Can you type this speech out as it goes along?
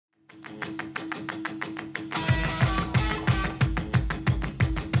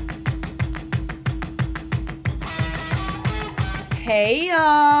Hey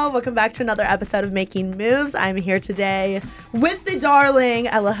y'all, welcome back to another episode of Making Moves. I'm here today with the darling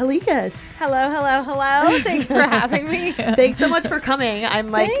Ella Halikas. Hello. Thanks for having me. Thanks so much for coming. I'm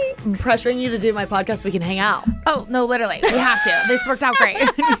like pressuring you to do my podcast so we can hang out. Oh, no, literally. We have to. This worked out great. You're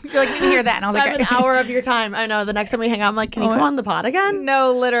like, we need to hear that. And I was So I like, have an hour of your time. I know. The next time we hang out, I'm like, can you come on the pod again?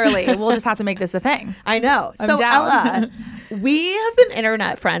 No, literally. We'll just have to make this a thing. I know. I'm so down. Ella, we have been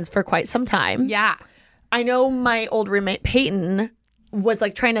internet friends for quite some time. Yeah. I know my old roommate Peyton was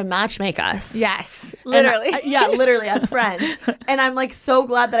like trying to matchmake us. Yes. Literally. Literally as friends. And I'm like so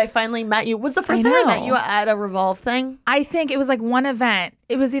glad that I finally met you. Was the first time I met you at a Revolve thing? I think it was like one event.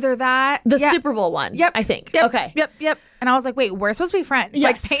 It was either that. The Super Bowl one. Yep. I think. Yep. Okay. Yep. And I was like, wait, we're supposed to be friends.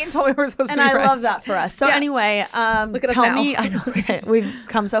 Yes. Like Peyton told me we're supposed to be And friends. I love that for us. So anyway, Look at us tell now. me, I know we've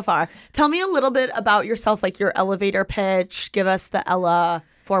come so far. Tell me a little bit about yourself, like your elevator pitch. Give us the Ella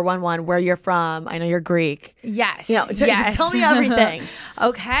 411, where you're from. I know you're Greek. Yes. Yes. Tell me everything.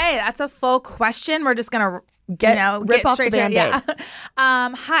 Okay, that's a full question. We're just gonna Rip get off straight the to it. Band-Aid. Yeah.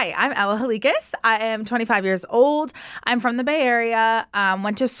 Hi, I'm Ella Halikas. I am 25 years old. I'm from the Bay Area.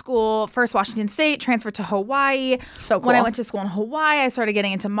 Went to school first Washington State, transferred to Hawaii. So cool. When I went to school in Hawaii, I started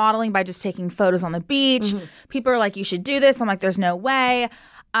getting into modeling by just taking photos on the beach. Mm-hmm. People are like, "You should do this." I'm like, "There's no way."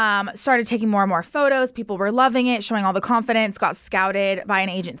 Started taking more and more photos. People were loving it, showing all the confidence. Got scouted by an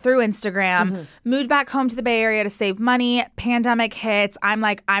agent through Instagram. Moved back home to the Bay Area to save money. Pandemic hits. I'm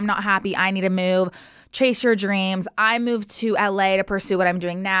like, I'm not happy. I need to move. Chase your dreams. I moved to LA to pursue what I'm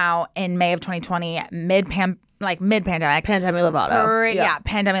doing now in May of 2020, mid-pandemic. Pandemic Lovato. Yeah,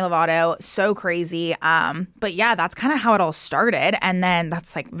 Pandemic Lovato. So crazy. But yeah, that's kind of how it all started. And then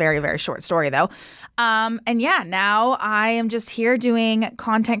that's like very, very short story though. And yeah, now I am just here doing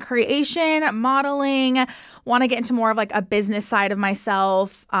content creation, modeling, want to get into more of like a business side of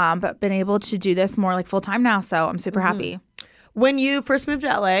myself, but been able to do this more like full time now. So I'm super happy. When you first moved to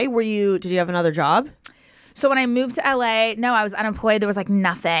LA, did you have another job? So when I moved to LA, no, I was unemployed. There was like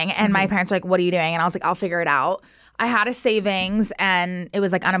nothing. And my parents were like, "What are you doing?" And I was like, "I'll figure it out." I had a savings and it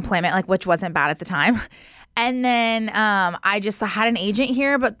was like unemployment, like which wasn't bad at the time. And then I had an agent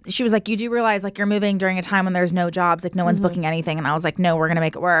here, but she was like, "You do realize like you're moving during a time when there's no jobs, like no one's booking anything." And I was like, "No, we're going to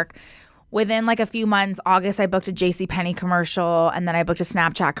make it work." Within like a few months, August, I booked a JCPenney commercial and then I booked a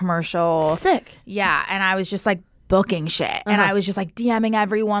Snapchat commercial. Sick. Yeah. And I was just like booking shit. And I was just like DMing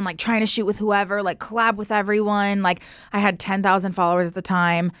everyone, like trying to shoot with whoever, like collab with everyone. Like I had 10,000 followers at the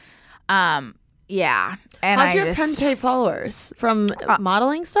time. Yeah. And How'd you have 10K followers? From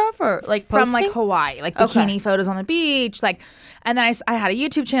modeling stuff or like posting? From like Hawaii, like bikini photos on the beach. Like, and then I had a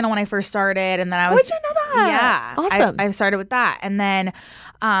YouTube channel when I first started. And then I was. I didn't know that. Yeah. Awesome. I started with that. And then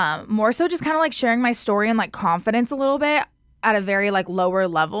more so just kind of like sharing my story and like confidence a little bit at a very like lower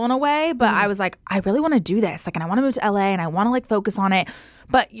level in a way. But I was like, I really want to do this. Like, and I want to move to LA and I want to like focus on it.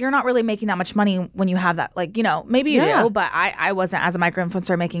 But you're not really making that much money when you have that, like, you know, maybe you do, but I wasn't as a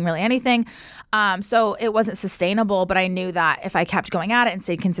micro-influencer making really anything. So it wasn't sustainable, but I knew that if I kept going at it and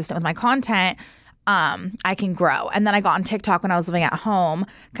stayed consistent with my content, I can grow. And then I got on TikTok when I was living at home,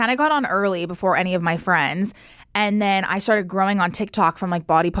 kind of got on early before any of my friends. And then I started growing on TikTok from like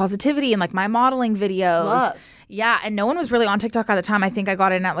body positivity and like my modeling videos. Love. Yeah, and no one was really on TikTok at the time. I think I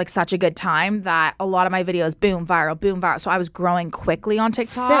got in at like such a good time that a lot of my videos boom viral. So I was growing quickly on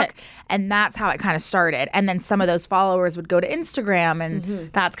TikTok. Sick. And that's how it kind of started. And then some of those followers would go to Instagram and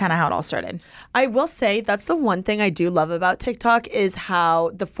that's kind of how it all started. I will say that's the one thing I do love about TikTok is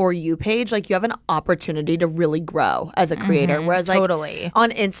how the For You page, like you have an opportunity to really grow as a creator. Whereas like Totally.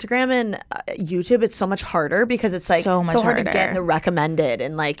 on Instagram and YouTube, it's so much harder because it's like So much hard to harder. get in the recommended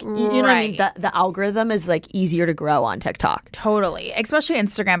and like, you know what I mean? The algorithm is like easier to grow on TikTok. Totally. Especially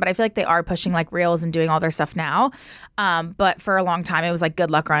Instagram, but I feel like they are pushing like reels and doing all their stuff now. But for a long time, it was like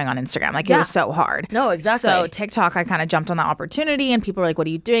good luck growing on Instagram. Like it was so hard. No, exactly. So TikTok, I kind of jumped on that opportunity and people were like, "What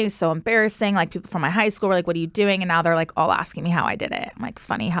are you doing? It's so embarrassing." Like people from my high school were like, "What are you doing?" And now they're like all asking me how I did it. I'm like,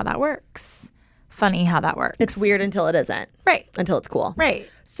 funny how that works. It's weird until it isn't. Right. Until it's cool. Right.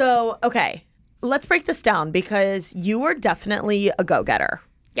 So, okay, let's break this down because you are definitely a go-getter.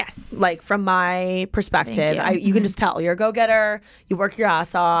 Yes. Like from my perspective, Thank you. you can just tell you're a go-getter. You work your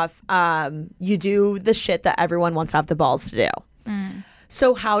ass off. You do the shit that everyone wants to have the balls to do.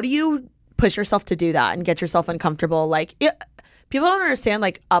 So how do you push yourself to do that and get yourself uncomfortable? Like people don't understand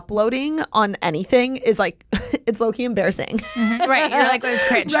like uploading on anything is like it's low-key embarrassing. Right. You're like, it's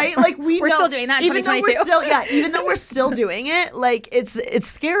cringe. Right? Like we're still doing that in even though 2022. even though we're still doing it, like it's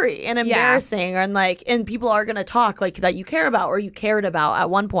scary and embarrassing and like and people are gonna talk like that you care about or you cared about at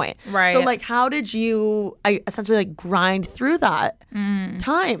one point. Right. So like how did you essentially like grind through that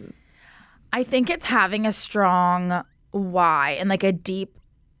time? I think it's having a strong why and like a deep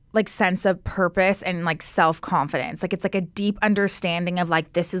like sense of purpose and like self-confidence. Like it's like a deep understanding of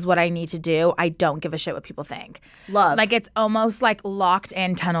like, this is what I need to do. I don't give a shit what people think. Love. Like it's almost like locked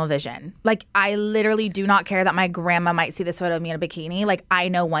in tunnel vision. Like I literally do not care that my grandma might see this photo of me in a bikini. Like I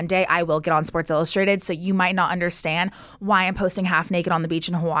know one day I will get on Sports Illustrated. So you might not understand why I'm posting half naked on the beach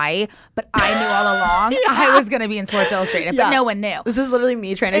in Hawaii, but I knew all along I was going to be in Sports Illustrated, but no one knew. This is literally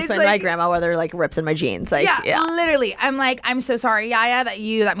me trying to explain to my grandma why there are like rips in my jeans. Like, literally. I'm like, I'm so sorry, Yaya,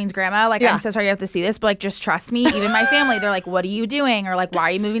 that means grandma. Like, I'm so sorry you have to see this, but like, just trust me. Even my family, they're like, what are you doing? Or like, why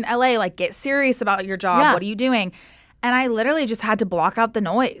are you moving to LA? Like, get serious about your job. Yeah. What are you doing? And I literally just had to block out the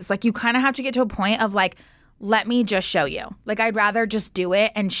noise. Like, you kind of have to get to a point of like, let me just show you. Like, I'd rather just do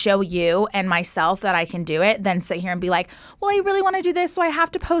it and show you and myself that I can do it than sit here and be like, well, I really want to do this, so I have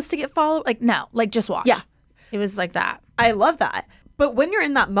to post to get followed. Like, no, like, just watch. Yeah. It was like that. I love that. But when you're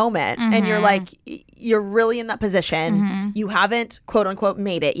in that moment and you're like, you're really in that position, you haven't quote unquote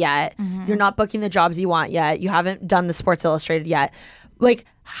made it yet. You're not booking the jobs you want yet. You haven't done the Sports Illustrated yet. Like,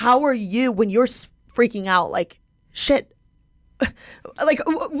 how are you when you're freaking out? Like, shit. Like,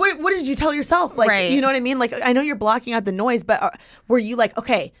 what did you tell yourself? Like, you know what I mean? Like, I know you're blocking out the noise, but were you like,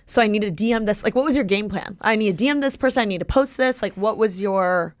 okay, so I need to DM this? Like, what was your game plan? I need to DM this person. I need to post this. Like, what was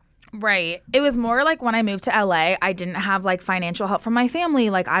your... Right. It was more like when I moved to LA, I didn't have like financial help from my family.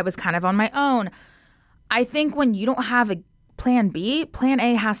 Like I was kind of on my own. I think when you don't have a plan B, plan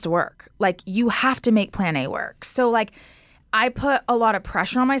A has to work. Like you have to make plan A work. So like I put a lot of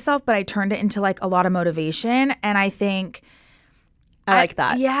pressure on myself, but I turned it into like a lot of motivation. And I think I like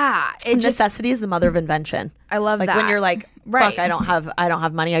that. Yeah. Necessity is the mother of invention. I love that. Like when you're like, fuck, I don't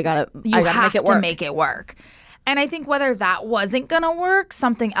have money. I gotta make it work. You have to make it work. And I think whether that wasn't going to work,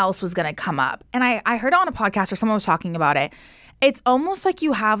 something else was going to come up. And I heard it on a podcast or someone was talking about it. It's almost like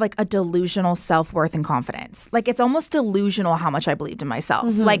you have like a delusional self-worth and confidence. Like it's almost delusional how much I believed in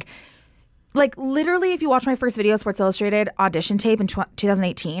myself. Like literally, if you watch my first video, Sports Illustrated audition tape in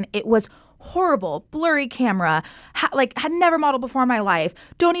 2018, it was horrible, blurry camera, had never modeled before in my life,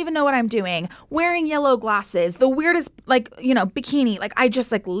 don't even know what I'm doing, wearing yellow glasses, the weirdest, like, you know, bikini. Like, I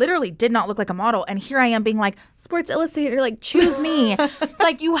just, like, literally did not look like a model. And here I am being like, Sports Illustrated, like, choose me.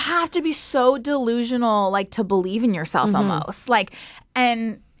 Like, you have to be so delusional, like, to believe in yourself almost. Like,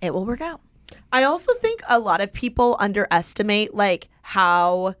 and it will work out. I also think a lot of people underestimate, like,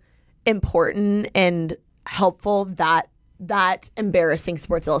 how important and helpful that embarrassing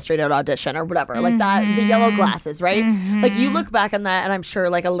Sports Illustrated audition or whatever, like that, the yellow glasses, right? Like you look back on that and I'm sure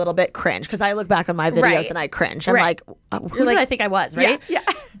like a little bit cringe because I look back on my videos and I cringe. I'm like, who did I think I was, right? Yeah.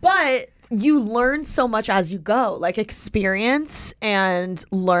 But you learn so much as you go, like experience and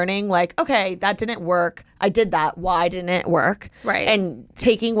learning like, okay, that didn't work. I did that. Why didn't it work? Right. And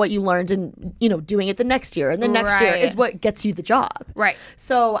taking what you learned and, you know, doing it the next year. And the next year is what gets you the job. Right.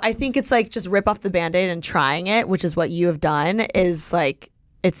 So I think it's like just rip off the Band-Aid and trying it, which is what you have done, is like,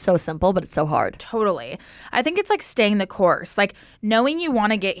 it's so simple, but it's so hard. Totally. I think it's like staying the course. Like knowing you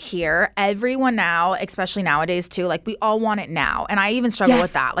want to get here, everyone now, especially nowadays too, like we all want it now. And I even struggle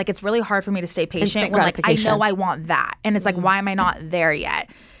with that. Like it's really hard for me to stay patient when like I know I want that. And it's like, why am I not there yet?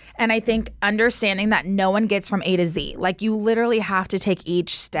 And I think understanding that no one gets from A to Z. Like you literally have to take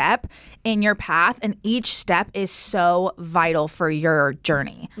each step in your path, and each step is so vital for your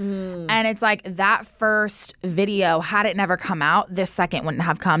journey. And it's like that first video, had it never come out, this second wouldn't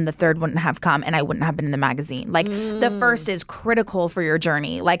have come, the third wouldn't have come, and I wouldn't have been in the magazine. Like the first is critical for your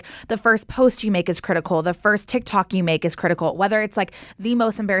journey. Like the first post you make is critical. The first TikTok you make is critical. Whether it's like the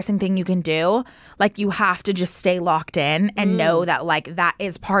most embarrassing thing you can do, like you have to just stay locked in and know that like that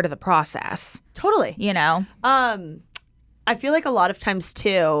is part of the process. Totally. You know? I feel like a lot of times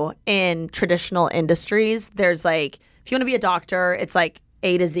too in traditional industries, there's like, if you want to be a doctor, it's like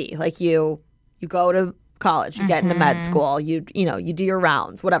A to Z. Like you go to college, you get into med school, you know, you do your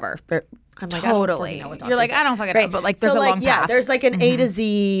rounds, whatever. I'm like, totally. You're like, I don't fucking know, but like there's a long path. Yeah, there's like an A to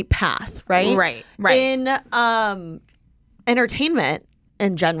Z path, right? Right. In entertainment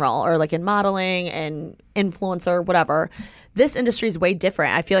in general, or like in modeling and influencer, whatever, this industry is way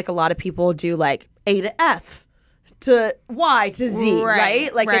different. I feel like a lot of people do like A to F to Y to Z,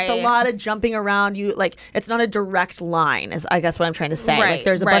 right? Like it's a lot of jumping around. You like, it's not a direct line, is I guess what I'm trying to say. Like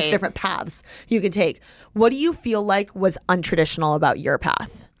there's a bunch of different paths you can take. What do you feel like was untraditional about your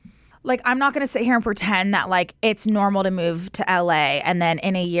path? Like, I'm not going to sit here and pretend that, like, it's normal to move to LA and then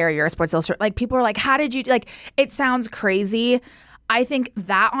in a year you're a Sports Illustrated. Like, people are like, how did you, like, it sounds crazy. I think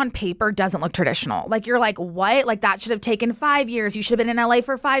that on paper doesn't look traditional. Like, you're like, what? Like, that should have taken 5 years. You should have been in LA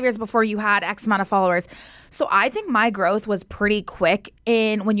for 5 years before you had X amount of followers. So I think my growth was pretty quick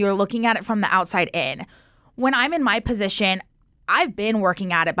when you're looking at it from the outside in. when I'm in my position, I've been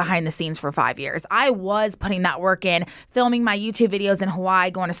working at it behind the scenes for 5 years. I was putting that work in, filming my YouTube videos in Hawaii,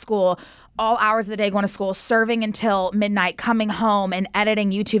 going to school, all hours of the day going to school, serving until midnight, coming home and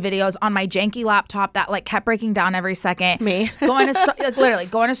editing YouTube videos on my janky laptop that like kept breaking down every second. Me. Literally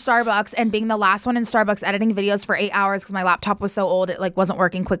going to Starbucks and being the last one in Starbucks editing videos for 8 hours because my laptop was so old it like wasn't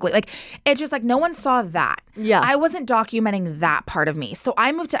working quickly. Like it's just like no one saw that. Yeah. I wasn't documenting that part of me. So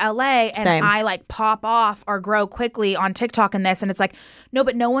I moved to LA and Same. I like pop off or grow quickly on TikTok and this, and it's like, no,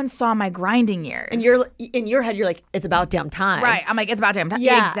 but no one saw my grinding years. And you're in your head, you're like, it's about damn time. right. I'm like, it's about damn time.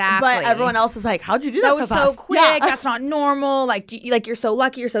 Yeah. Exactly. But everyone else is like, how'd you do that, that was so fast? quick. Yeah. That's not normal. Like, you're so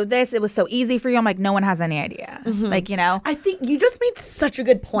lucky. You're so this. It was so easy for you. I'm like, no one has any idea. Like, you know. I think you just made such a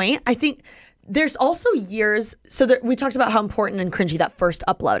good point. I think there's also years. So we talked about how important and cringy that first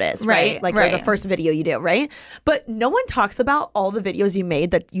upload is, right? Like or the first video you do, right? But no one talks about all the videos you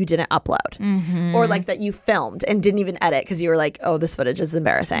made that you didn't upload, or like that you filmed and didn't even edit because you were like, oh, this footage is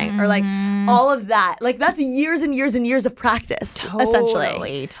embarrassing, or like all of that. Like that's years and years and years of practice,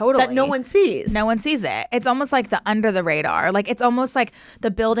 essentially. Totally. That no one sees. No one sees it. It's almost like the under the radar. Like it's almost like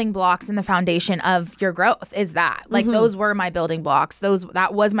the building blocks and the foundation of your growth is that. Like those were my building blocks.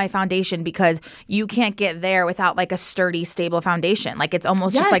 That was my foundation because you can't get there without like a sturdy, stable foundation. Like it's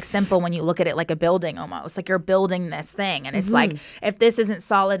almost just like simple when you look at it like a building almost. Like you're building this thing and it's like if this isn't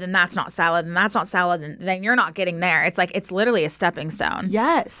solid, then that's not solid, and that's not solid, then you're not getting there. It's like it's literally a stepping stone.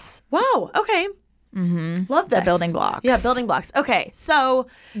 Yes. Wow. Okay. Love this. The building blocks. Yeah, building blocks. Okay, so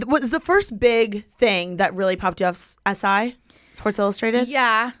what's the first big thing that really popped you off SI? Sports Illustrated?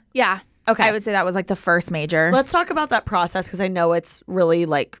 Yeah. Okay. I would say that was like the first major. Let's talk about that process because I know it's really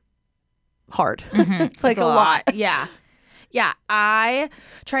like hard. It's like It's a lot. Yeah, I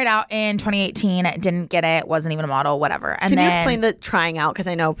tried out in 2018, didn't get it, wasn't even a model, whatever. And Can then, you explain the trying out? Because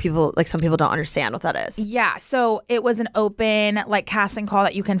I know some people don't understand what that is. Yeah, so it was an open like casting call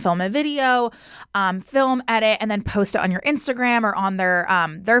that you can film a video, film, edit, and then post it on your Instagram or on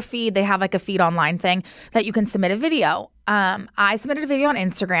their feed. They have like a feed online thing that you can submit a video. I submitted a video on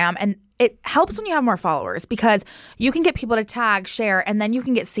Instagram, and it helps when you have more followers because you can get people to tag, share, and then you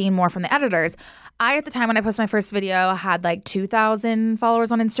can get seen more from the editors. At the time when I posted my first video, had like 2,000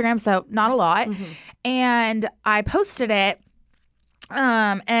 followers on Instagram, so not a lot. And I posted it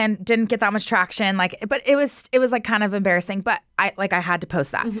and didn't get that much traction. But it was like kind of embarrassing, but I had to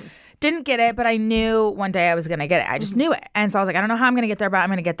post that. Didn't get it, but I knew one day I was going to get it. I just knew it. And so I was like, I don't know how I'm going to get there, but I'm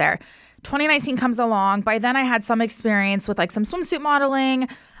going to get there. 2019 comes along. By then I had some experience with like some swimsuit modeling.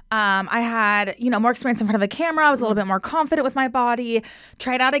 I had, more experience in front of a camera. I was a little bit more confident with my body.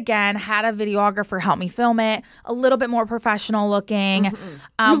 Tried out again, had a videographer help me film it, a little bit more professional looking.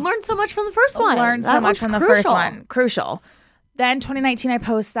 You learned so much from the first one. Learned so much from the first one. Crucial. Then 2019, I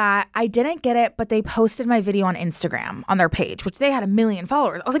post that. I didn't get it, but they posted my video on Instagram on their page, which they had 1 million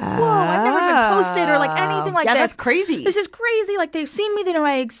followers. I was like, whoa, I've never been posted or like anything like this. Yeah, that's crazy. This is crazy. Like they've seen me. They know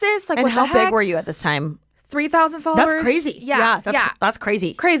I exist. Like and what how the heck? big were you at this time? 3,000 followers. That's crazy. Yeah. That's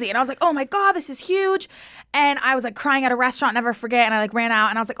crazy. Crazy. And I was like, oh my God, this is huge. And I was like crying at a restaurant, never forget. And I like ran out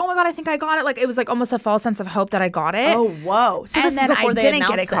and I was like, oh my God, I think I got it. Like it was like almost a false sense of hope that I got it. Oh, whoa. So this and then is before I they didn't get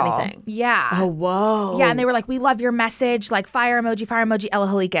a announced call. anything. Yeah. Oh, whoa. Yeah. And they were like, we love your message. Like fire emoji, Ella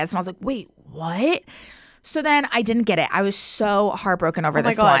Halikas. And I was like, wait, what? So then I didn't get it. I was so heartbroken over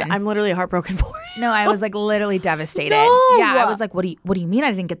this one. Oh my God, one. I'm literally heartbroken for you. No, I was like literally devastated. No. Yeah, I was like, what do you mean I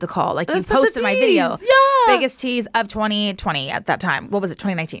didn't get the call? Like That's you posted my video. such a tease. Yeah. Biggest tease of 2020 at that time. What was it?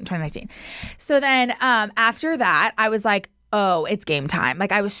 2019. So then after that, I was like, oh, it's game time.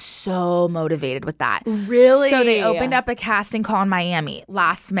 Like I was so motivated with that. Really? So they opened up a casting call in Miami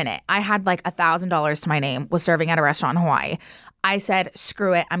last minute. I had like $1,000 to my name, was serving at a restaurant in Hawaii. I said,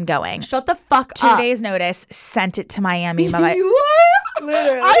 screw it, I'm going. Shut the fuck 2 up. days notice, sent it to Miami. You are?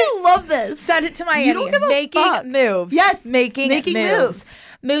 Literally. I love this. Sent it to Miami. You don't give a making fuck. moves. Yes. Making moves.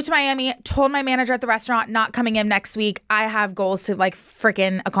 Moved to Miami, told my manager at the restaurant, not coming in next week. I have goals to like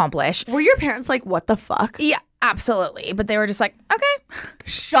freaking accomplish. Were your parents like, what the fuck? Yeah, absolutely. But they were just like, okay.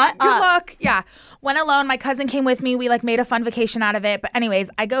 Shut Good up. luck. Yeah. Went alone. My cousin came with me. We like made a fun vacation out of it. But anyways,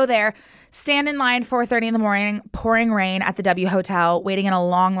 I go there, stand in line 4:30 in the morning, pouring rain at the W Hotel, waiting in a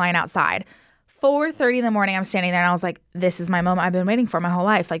long line outside. 4:30 in the morning, I'm standing there and I was like, this is my moment I've been waiting for my whole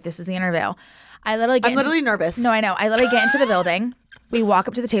life. Like, this is the interview. I'm literally nervous. No, I know. I literally get into the building. We walk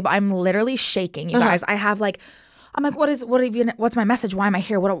up to the table. I'm literally shaking, you guys. I have like, I'm like, what's my message? Why am I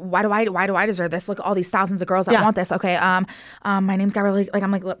here? Why do I deserve this? Look at all these thousands of girls that want this. Okay. My name's Gabrielle. Like,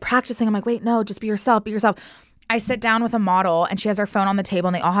 I'm like practicing. I'm like, wait, no, just be yourself. Be yourself. I sit down with a model and she has her phone on the table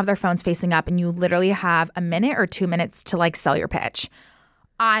and they all have their phones facing up and you literally have a minute or 2 minutes to like sell your pitch.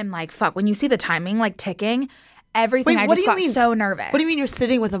 I'm like, fuck. When you see the timing like ticking, everything, I just got so nervous. What do you mean you're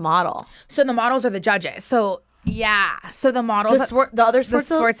sitting with a model? So the models are the judges. So yeah. So the models, the other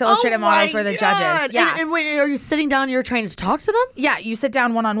Sports Illustrated models were the judges. Yeah. And wait, are you sitting down? You're trying to talk to them? Yeah. You sit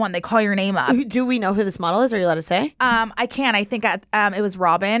down one-on-one. They call your name up. Do we know who this model is? Are you allowed to say? I can. I think it was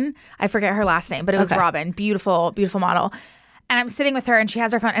Robin. I forget her last name, but it was Robin. Beautiful, beautiful model. And I'm sitting with her, and she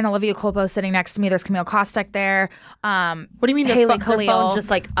has her phone, and Olivia Culpo sitting next to me. There's Camille Kostek there. What do you mean Haley their phone's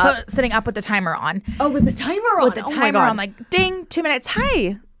just like up? Sitting up with the timer on. Oh, with the timer on. With the timer on, like ding, 2 minutes.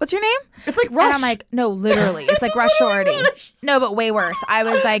 Hi, what's your name? It's like Rush. And I'm like, no, literally, it's like Rush Shorty. No, but way worse. I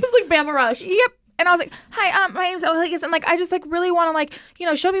was like, it's like Bama Rush. Yep. And I was like, hi, my name's Halikas. And like, I just like really want to like,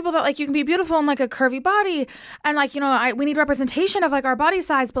 show people that like you can be beautiful in like a curvy body. And like, we need representation of like our body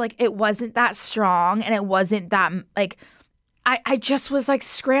size, but like it wasn't that strong, and it wasn't that like, I just was like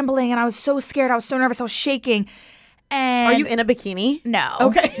scrambling, and I was so scared. I was so nervous. I was shaking. And are you in a bikini? No.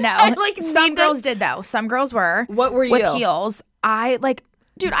 Okay. No. Some girls did though. Some girls were. What were you? With heels.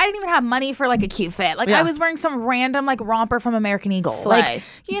 Dude, I didn't even have money for like a cute fit. Like I was wearing some random like romper from American Eagle. Slay.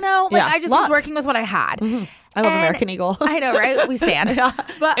 Like, I just was working with what I had. Mm-hmm. I love American Eagle. I know, right? We stand. Yeah.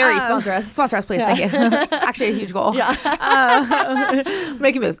 But Aerie, sponsor us. Sponsor us, please. Yeah. Thank you. Actually, a huge goal. Yeah.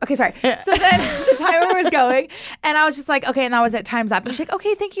 Making moves. Okay, sorry. Yeah. So then the timer was going, and I was just like, okay, and that was it. Time's up. And she's like,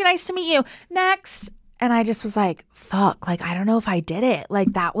 okay, thank you. Nice to meet you. Next. And I just was like, fuck. Like, I don't know if I did it.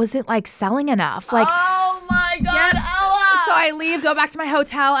 Like, that wasn't like selling enough. Like, oh my God, Ella. So I leave, go back to my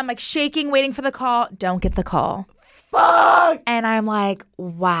hotel. I'm like shaking, waiting for the call. Don't get the call. Fuck. And I'm like,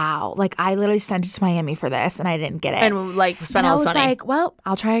 wow. Like, I literally sent it to Miami for this, and I didn't get it. And like spent all this money. I was like, well,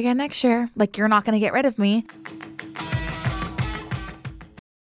 I'll try again next year. Like, you're not going to get rid of me.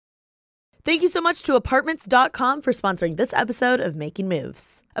 Thank you so much to Apartments.com for sponsoring this episode of Making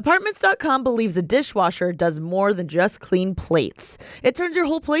Moves. Apartments.com believes a dishwasher does more than just clean plates. It turns your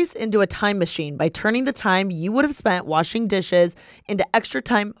whole place into a time machine by turning the time you would have spent washing dishes into extra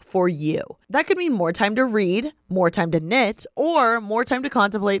time for you. That could mean more time to read, more time to knit, or more time to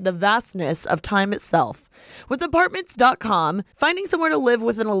contemplate the vastness of time itself. With Apartments.com, finding somewhere to live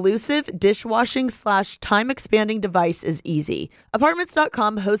with an elusive dishwashing/time expanding device is easy.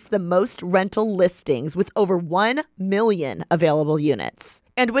 Apartments.com hosts the most rental listings with over 1 million available units.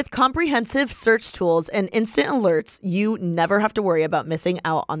 And with comprehensive search tools and instant alerts, you never have to worry about missing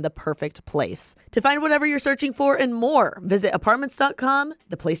out on the perfect place. To find whatever you're searching for and more, visit Apartments.com,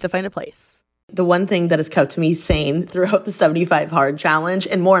 the place to find a place. The one thing that has kept me sane throughout the 75 Hard Challenge,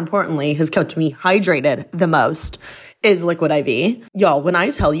 and more importantly, has kept me hydrated the most, is Liquid IV. Y'all, when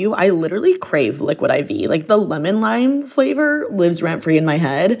I tell you, I literally crave Liquid IV. Like, the lemon lime flavor lives rent-free in my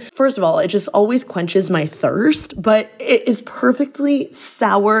head. First of all, it just always quenches my thirst, but it is perfectly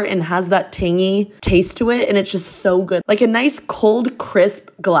sour and has that tangy taste to it, and it's just so good. Like a nice, cold, crisp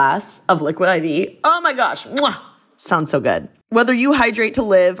glass of Liquid IV. Oh my gosh. Mwah! Sounds so good. Whether you hydrate to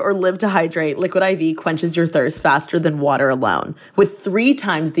live or live to hydrate, Liquid IV quenches your thirst faster than water alone. With 3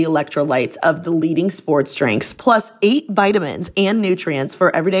 times the electrolytes of the leading sports drinks, plus 8 vitamins and nutrients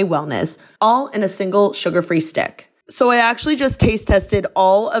for everyday wellness, all in a single sugar-free stick. So I actually just taste tested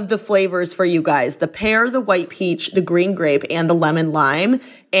all of the flavors for you guys. The pear, the white peach, the green grape, and the lemon lime.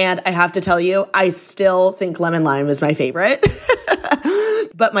 And I have to tell you, I still think lemon lime is my favorite.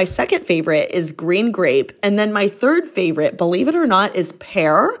 But my second favorite is green grape. And then my third favorite, believe it or not, is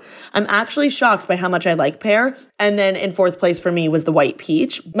pear. I'm actually shocked by how much I like pear. And then in fourth place for me was the white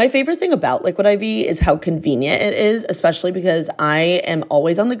peach. My favorite thing about Liquid IV is how convenient it is, especially because I am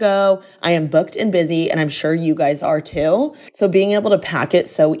always on the go. I am booked and busy, and I'm sure you guys are too. So being able to pack it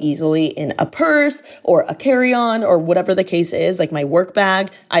so easily in a purse or a carry-on or whatever the case is, like my work bag,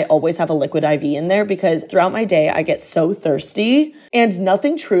 I always have a Liquid IV in there because throughout my day, I get so thirsty, and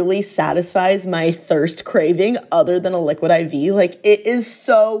nothing truly satisfies my thirst craving other than a Liquid IV. Like, it is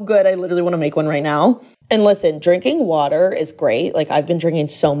so good. I literally want to make one right now. And listen, drinking water is great. Like, I've been drinking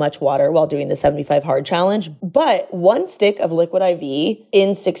so much water while doing the 75 Hard Challenge, but 1 stick of Liquid IV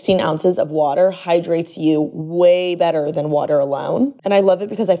in 16 ounces of water hydrates you way better than water alone. And I love it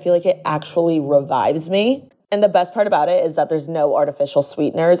because I feel like it actually revives me. And the best part about it is that there's no artificial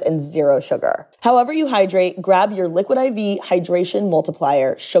sweeteners and 0 sugar. However you hydrate, grab your Liquid IV Hydration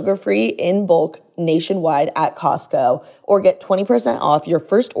Multiplier, sugar-free in bulk nationwide at Costco, or get 20% off your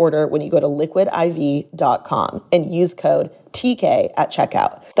first order when you go to liquidiv.com and use code TK at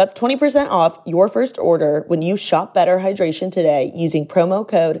checkout. That's 20% off your first order when you shop Better Hydration today using promo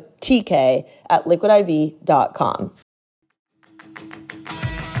code TK at liquidiv.com.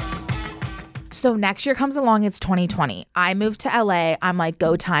 So next year comes along, it's 2020. I moved to LA. I'm like,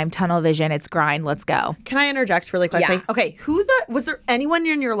 go time, tunnel vision, it's grind, let's go. Can I interject really quickly? Yeah. Okay, was there anyone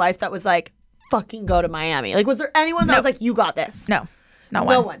in your life that was like, fucking go to Miami? Like, was there anyone that was like, you got this? No. No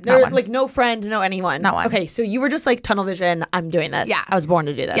No one. one. No one. Like, no friend, no anyone. No one. Okay, so you were just like, tunnel vision, I'm doing this. Yeah. I was born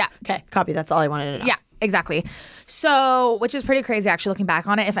to do this. Yeah. Okay, copy. That's all I wanted to know. Yeah, exactly. So, which is pretty crazy actually looking back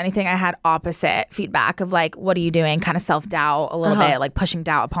on it. If anything, I had opposite feedback of like, what are you doing? Kind of self-doubt a little bit, like pushing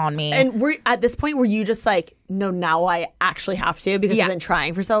doubt upon me. And at this point, were you just like, no, now I actually have to because I've been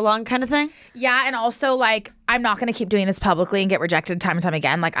trying for so long kind of thing? Yeah, and also like, I'm not going to keep doing this publicly and get rejected time and time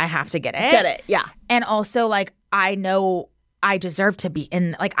again. Like, I have to get it. Get it, yeah. And also like, I know I deserve to be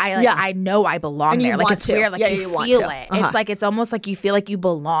in, like, I know I belong there. Like, it's weird. Like, you feel it. It's like, it's almost like you feel like you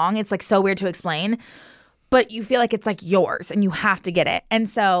belong. It's like so weird to explain, but you feel like it's like yours and you have to get it. And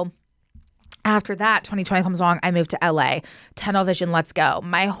so after that, 2020 comes along, I moved to LA. Tunnel vision, let's go.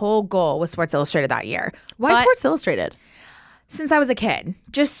 My whole goal was Sports Illustrated that year. Why Sports Illustrated? Since I was a kid,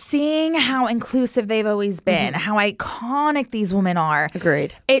 just seeing how inclusive they've always been, how iconic these women are.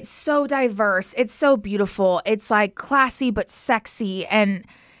 Agreed. It's so diverse. It's so beautiful. It's like classy but sexy, and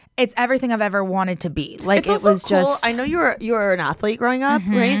it's everything I've ever wanted to be. Like, It's it also was cool. just. I know you were an athlete growing up,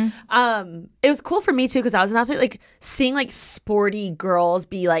 right? It was cool for me too because I was an athlete. Like seeing like sporty girls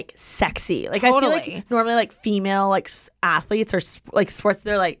be like sexy. Like I feel Totally. like normally like female like athletes or like sports,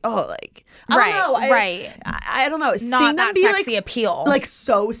 they're like like I Right, don't know. right. I don't know. Not Seeing that them be sexy like, appeal. like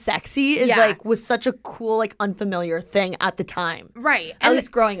so sexy is like was such a cool like unfamiliar thing at the time. Right. At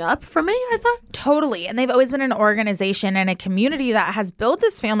least growing up for me, I thought. Totally. And they've always been an organization and a community that has built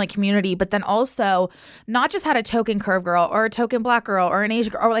this family community, but then also not just had a token curve girl or a token black girl or an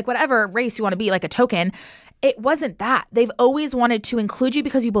Asian girl or like whatever race you want to be, like a token. It wasn't that. They've always wanted to include you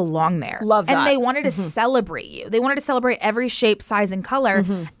because you belong there. Love that. And they wanted to celebrate you. They wanted to celebrate every shape, size, and color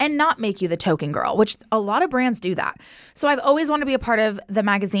and not make you the token girl, which a lot of brands do that. So I've always wanted to be a part of the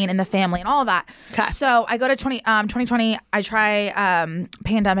magazine and the family and all of that. Okay. So I go to 2020. I try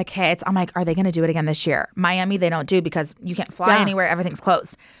pandemic hits. I'm like, are they going to do it again this year? Miami, they don't do because you can't fly anywhere. Everything's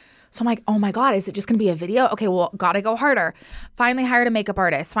closed. So I'm like, oh my God, is it just going to be a video? Okay, well, got to go harder. Finally hired a makeup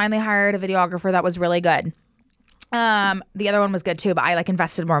artist. Finally hired a videographer that was really good. The other one was good too, but I like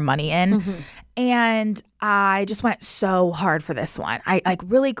invested more money in. And I just went so hard for this one. I like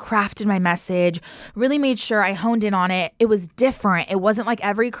really crafted my message, really made sure I honed in on it. It was different. It wasn't like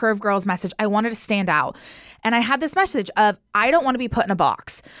every curve girl's message. I wanted to stand out. And I had this message of, I don't want to be put in a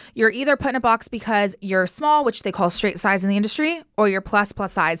box. You're either put in a box because you're small, which they call straight size in the industry, or you're plus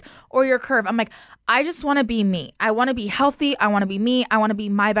size, or you're curve. I'm like, I just want to be me. I want to be healthy. I want to be me. I want to be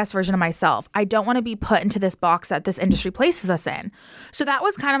my best version of myself. I don't want to be put into this box that this industry places us in. So that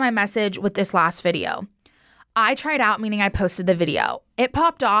was kind of my message with this last video. I tried out, meaning I posted the video. It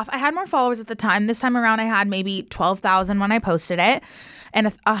popped off. I had more followers at the time. This time around, I had maybe 12,000 when I posted it and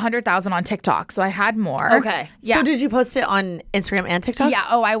 100,000 on TikTok. So I had more. Okay. Yeah. So did you post it on Instagram and TikTok? Yeah.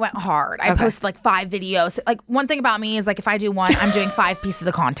 Oh, I went hard. I posted like 5 videos. Like one thing about me is like if I do one, I'm doing 5 pieces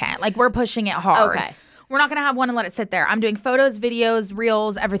of content. Like we're pushing it hard. Okay. We're not going to have one and let it sit there. I'm doing photos, videos,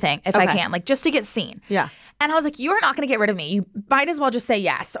 reels, everything if I can, like just to get seen. Yeah. And I was like, you are not going to get rid of me. You might as well just say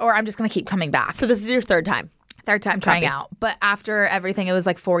yes, or I'm just going to keep coming back. So this is your third time. Third time trying out. But after everything, it was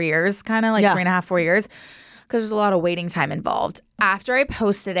like 4 years, kind of like 3.5, 4 years, because there's a lot of waiting time involved. After I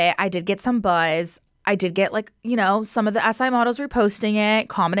posted it, I did get some buzz. I did get like, you know, some of the SI models reposting it,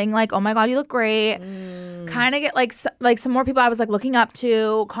 commenting like, oh my God, you look great. Kind of get like some more people I was like looking up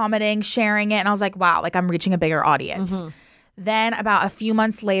to, commenting, sharing it. And I was like, wow, like I'm reaching a bigger audience. Then about a few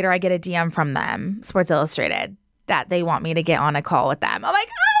months later, I get a DM from them, Sports Illustrated, that they want me to get on a call with them. I'm like,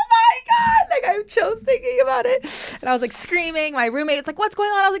 oh my God, like I have chills thinking about it. And I was like screaming. My roommate's like, what's going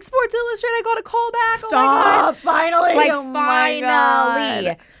on? I was like, Sports Illustrated, I got a call back. Stop, oh my God. finally. Like oh my finally.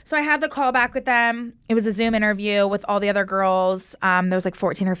 God. So I had the call back with them. It was a Zoom interview with all the other girls. There was like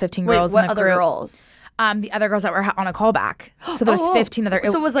 14 or 15 girls Wait, in what the other group. girls? The other girls that were on a callback. So there was 15 other.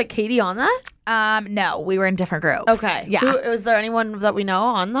 So was like Katie on that? No, we were in different groups. Okay. Yeah. Was there anyone that we know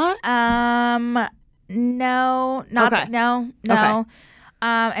on that? No, not Okay. no. Okay.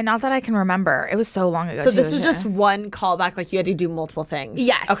 And not that I can remember. It was so long ago. So too. this was just one callback. Like you had to do multiple things.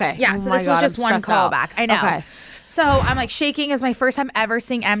 Yes. Okay. Yeah. Oh So my this God, was just I'm one stressed out. callback. I know. Okay. So I'm like shaking. It was my first time ever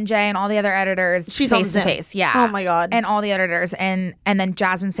seeing MJ and all the other editors She's on face to Zoom. face. Yeah. Oh my God. And all the editors and then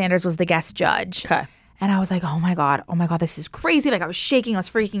Jasmine Sanders was the guest judge. Okay. And I was like, oh my God, this is crazy. Like I was shaking, I was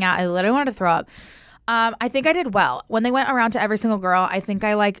freaking out. I literally wanted to throw up. I think I did well. When they went around to every single girl, I think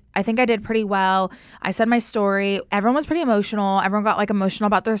I did pretty well. I said my story. Everyone was pretty emotional. Everyone got like emotional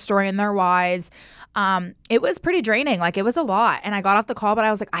about their story and their whys. It was pretty draining. Like, it was a lot. And I got off the call, but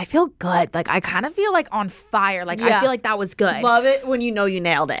I was like, I feel good. Like, I kind of feel like on fire. Like, I feel like that was good. Love it when you know you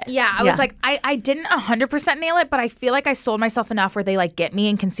nailed it. Yeah, I was like, I didn't 100% nail it, but I feel like I sold myself enough where they like get me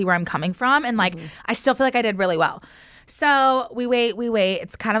and can see where I'm coming from. And like, I still feel like I did really well. So we wait.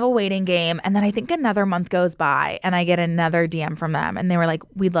 It's kind of a waiting game. And then I think another month goes by and I get another DM from them. And they were like,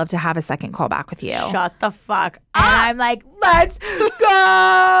 we'd love to have a second call back with you. Shut the fuck up. And I'm like, let's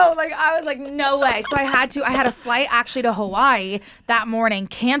go. Like, I was like, no way. So I had a flight actually to Hawaii that morning,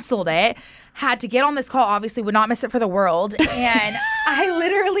 canceled it, had to get on this call, obviously would not miss it for the world. And I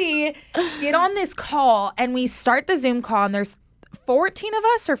literally get on this call and we start the Zoom call and there's 14 of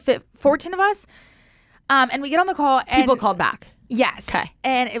us or 14 of us. And we get on the call. And people called back. Yes. Okay.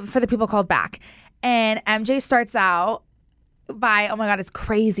 And for the people called back. And MJ starts out by, oh my God, it's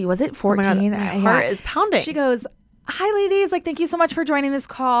crazy. Was it 14? Oh my heart is pounding. She goes, hi, ladies. Like, thank you so much for joining this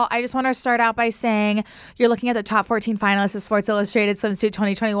call. I just want to start out by saying you're looking at the top 14 finalists of Sports Illustrated Swimsuit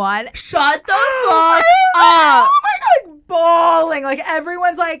 2021. Shut the fuck up. Oh my God, like bawling. Like,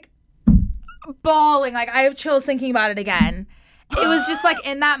 everyone's like bawling. Like, I have chills thinking about it again. It was just like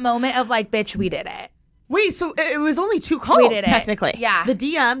in that moment of like, bitch, we did it. Wait, so it was only 2 calls, We did it. technically. Yeah. The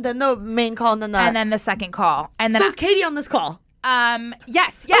DM, then the main call, and then the second call. And then So is Katie on this call?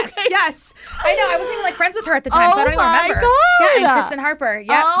 Yes. Okay. Yes. I know. I wasn't even like friends with her at the time, so I don't even remember. God. Yeah, and Kristen Harper. Yep.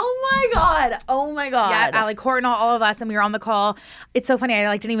 Oh my God. Yeah, Allie Corton, all of us, and we were on the call. It's so funny. I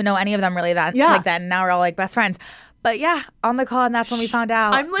like didn't even know any of them really that like then. Now we're all like best friends. But yeah, on the call, and that's when we found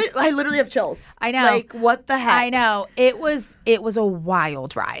out. I literally have chills. I know. Like, what the heck? I know. It was a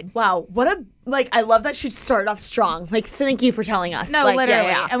wild ride. Wow. What a, like, I love that she started off strong. Like, thank you for telling us. No, like, literally.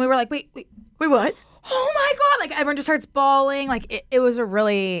 Yeah. And we were like, wait, what? oh my God. Like, everyone just starts bawling. Like, it was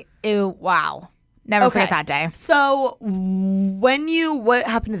wow. Never forget that day. So, what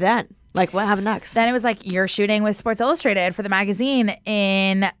happened then? Like, what happened next? Then it was like, you're shooting with Sports Illustrated for the magazine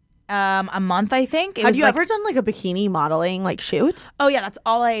in a month, I think. Had you ever done like a bikini modeling like shoot? Oh yeah, that's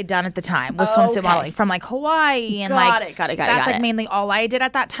all I had done at the time was swimsuit modeling from like Hawaii and Got it. That's like mainly all I did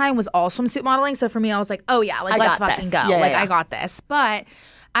at that time was all swimsuit modeling. So for me, I was like, oh yeah, like let's fucking go. I got this. But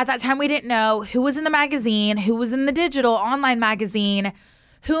at that time, we didn't know who was in the magazine, who was in the digital online magazine,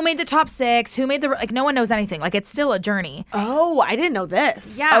 who made the top 6, who made like no one knows anything. Like it's still a journey. Oh, I didn't know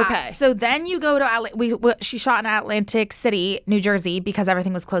this. Yeah. Okay. So then you go to she shot in Atlantic City, New Jersey, because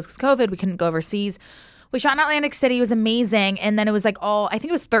everything was closed because COVID. We couldn't go overseas. We shot in Atlantic City. It was amazing. And then it was like I think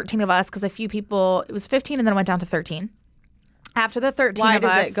it was 13 of us because a few people, it was 15 and then it went down to 13. After the 13 Why of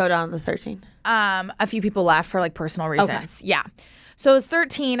us. Why does it go down to 13? A few people left for like personal reasons. Okay. Yeah. So it was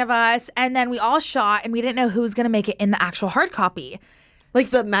 13 of us. And then we all shot and we didn't know who was going to make it in the actual hard copy. Like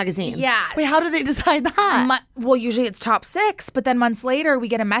the magazine? Yeah. Wait, how did they decide that? Well, usually it's top 6, but then months later we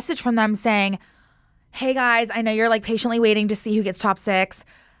get a message from them saying, hey guys, I know you're like patiently waiting to see who gets top 6.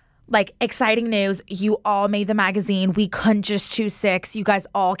 Like, exciting news, you all made the magazine. We couldn't just choose 6. You guys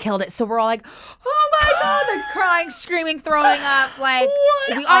all killed it. So we're all like, oh my God, like crying, screaming, throwing up. Like,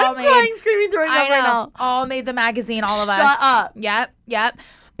 what? We all crying, screaming, throwing up right now. All made the magazine, all of us. Shut up. Yep.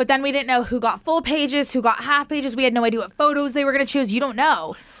 But then we didn't know who got full pages, who got half pages. We had no idea what photos they were going to choose. You don't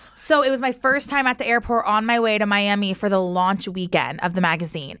know. So it was my first time at the airport on my way to Miami for the launch weekend of the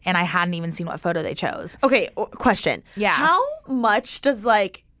magazine. And I hadn't even seen what photo they chose. Okay, question. Yeah. How much does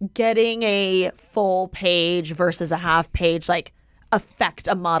like getting a full page versus a half page like affect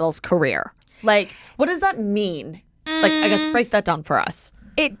a model's career? Like, what does that mean? Like, I guess break that down for us.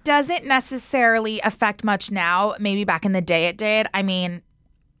 It doesn't necessarily affect much now. Maybe back in the day it did. I mean,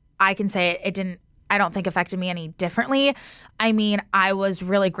 I can say it didn't, I don't think affected me any differently. I mean, I was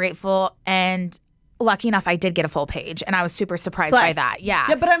really grateful and lucky enough I did get a full page and I was super surprised by that. Yeah.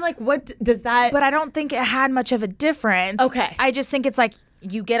 Yeah, but I'm like, what does that... But I don't think it had much of a difference. Okay. I just think it's like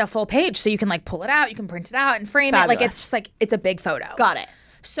you get a full page so you can like pull it out, you can print it out and frame it. Like it's just like, it's a big photo. Got it.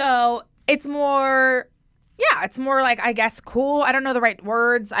 So it's more... Yeah, it's more like, I guess, cool. I don't know the right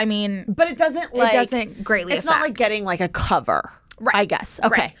words. I mean... But it doesn't like... It doesn't greatly It's affect. not like getting like a cover. Right. I guess.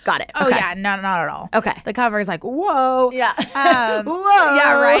 Okay. Right. Got it. Oh, okay. yeah. No, not at all. Okay. The cover is like, whoa. Yeah. Whoa.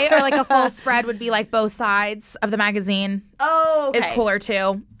 Yeah, right? Or like a full spread would be like both sides of the magazine. Oh, okay. It's cooler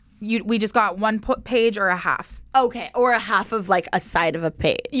too. We just got one page or a half. Okay. Or a half of like a side of a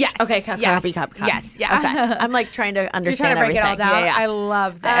page. Yes. Okay. Yes. Copy. Yes. Yeah. Okay. I'm like trying to understand You're trying to break everything. it all down. Yeah. I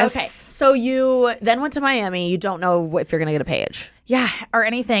love this. Okay. So you then went to Miami. You don't know if you're going to get a page. Yeah, or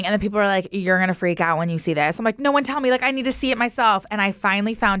anything. And then people are like, you're going to freak out when you see this. I'm like, no one tell me. Like, I need to see it myself. And I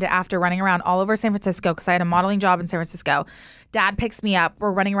finally found it after running around all over San Francisco because I had a modeling job in San Francisco. Dad picks me up.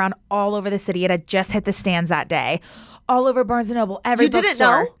 We're running around all over the city. It had just hit the stands that day. All over Barnes & Noble, every bookstore.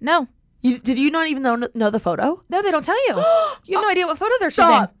 You didn't know? No. Did you not even know the photo? No, they don't tell you. You have no idea what photo they're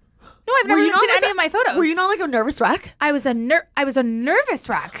Stop. choosing. No, I've never even seen any of my photos. Were you not like a nervous wreck? I was a nervous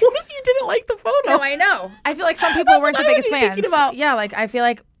wreck. What if you didn't like the photo? No, I know. I feel like some people weren't the biggest fans. About. Yeah, like I feel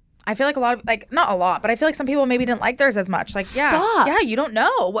like a lot of, like, not a lot, but I feel like some people maybe didn't like theirs as much. Like, yeah, you don't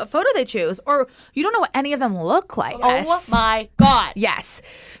know what photo they choose, or you don't know what any of them look like. Oh my God. Yes.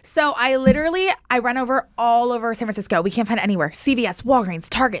 So I run all over San Francisco. We can't find it anywhere. CVS, Walgreens,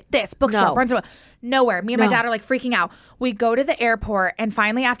 Target, this, bookstore, Barnes & Noble. Nowhere. Me and my dad are like freaking out. We go to the airport, and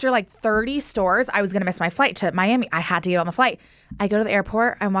finally after like 30 stores, I was going to miss my flight to Miami. I had to get on the flight. I go to the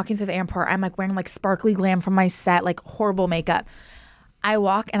airport. I'm walking through the airport. I'm like wearing like sparkly glam from my set, like horrible makeup. I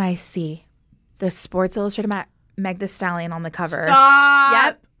walk and I see the Sports Illustrated Meg Thee Stallion on the cover. Stop.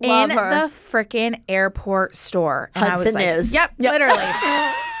 Yep. Love in her. the freaking airport store. And Hudson I was like, News. Yep, literally.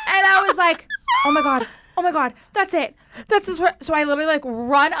 And I was like, oh my God, that's it. That's this. So I literally like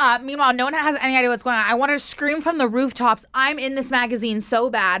run up. Meanwhile, no one has any idea what's going on. I wanted to scream from the rooftops, I'm in this magazine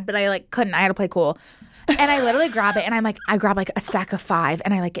so bad, but I like couldn't. I had to play cool. And I literally grab it, and I grab like a stack of 5,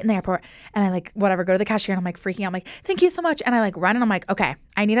 and I like get in the airport, and I like whatever, go to the cashier, and I'm like freaking out. I'm like, thank you so much. And I like run, and I'm like, okay,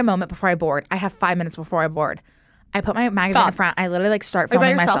 I need a moment before I board. I have 5 minutes before I board. I put my magazine in front. I literally like start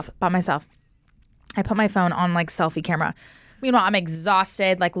filming myself by myself. I put my phone on like selfie camera. Meanwhile, I'm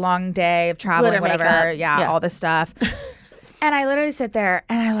exhausted, like long day of traveling, Glitter whatever. makeup. Yeah, all this stuff. And I literally sit there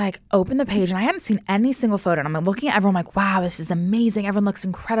and I like open the page, and I hadn't seen any single photo. And I'm like, looking at everyone, I'm like, wow, this is amazing. Everyone looks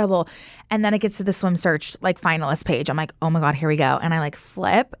incredible. And then it gets to the Swim Search like finalist page. I'm like, oh my God, here we go. And I like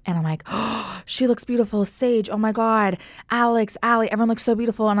flip, and I'm like, oh, she looks beautiful. Sage, oh my God. Alex, Allie, everyone looks so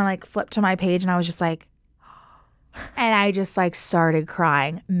beautiful. And I like flipped to my page, and I was just like, and I just like started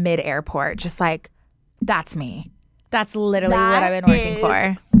crying mid-airport. Just like, that's me. That's literally what I've been working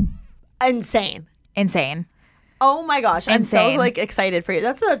for. Insane. Oh my gosh. I'm Insane. so like excited for you.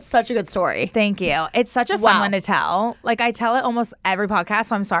 That's such a good story. Thank you. It's such a fun one to tell. Like I tell it almost every podcast,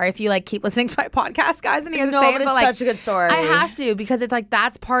 so I'm sorry if you like keep listening to my podcast, guys, and you have to say it, but it's but like, such a good story. I have to, because it's like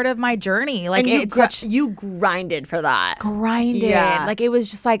that's part of my journey. Like And it's you grinded for that. grinded. Yeah. Like it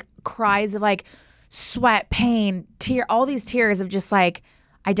was just like cries of like sweat, pain, tear, all these tears of just like,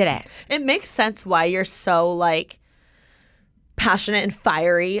 I did it. It makes sense why you're so like passionate and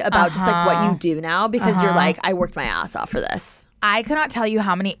fiery about just like what you do now, because you're like, I worked my ass off for this. I cannot tell you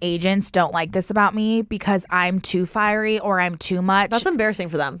how many agents don't like this about me because I'm too fiery or I'm too much. That's embarrassing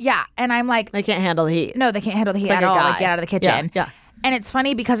for them. Yeah. And I'm like, They can't handle the heat. no, they can't handle the heat like at a all. guy. Like, get out of the kitchen. Yeah. And it's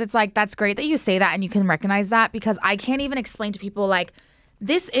funny because it's like, that's great that you say that and you can recognize that, because I can't even explain to people like,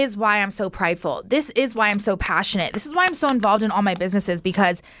 this is why I'm so prideful. This is why I'm so passionate. This is why I'm so involved in all my businesses,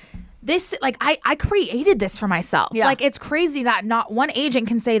 because this, like, I created this for myself. Yeah. Like, it's crazy that not one agent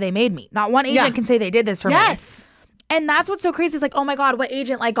can say they made me. Not one agent can say they did this for me. Yes. And that's what's so crazy. It's like, oh my God, what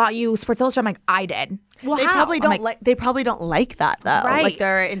agent like got you Sports Illustrated? I'm like, I did. Well, They how? probably I'm don't like, they probably don't like that though. Right. Like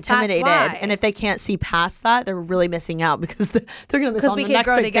they're intimidated, why. and if they can't see past that, they're really missing out, because they're gonna miss because on we the can next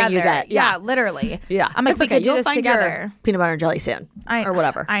grow big together. thing you get. Yeah, literally. Yeah. I'm like, It's we okay. could do You'll this find together. your peanut butter and jelly soon, or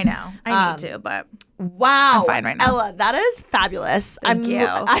whatever. I know. I need to, but Wow, I'm fine right now. Ella, that is fabulous. Thank you.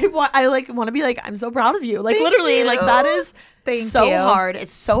 I want to be like, I'm so proud of you. Like Thank literally, you. like that is Thank so you. hard.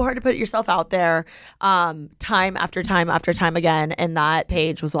 It's so hard to put yourself out there, time after time after time again. And that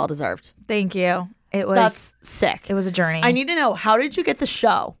page was well deserved. thank you. It was. That's sick. It was a journey. I need to know, how did you get the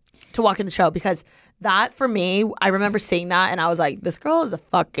show to walk in the show? Because that for me, I remember seeing that and I was like, this girl is a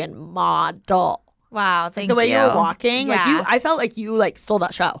fucking model. Wow, thank you. The way you were walking, like Yeah. I felt like you like stole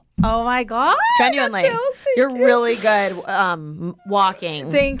that show. Oh my God. Genuinely, Chills, thank you're you. really good walking.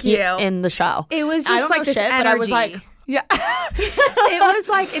 Thank you. In the show. It was I just don't like know this shit, energy. but I was like, yeah. It was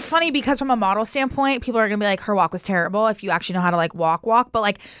like, it's funny because from a model standpoint, people are going to be like, her walk was terrible if you actually know how to like walk. But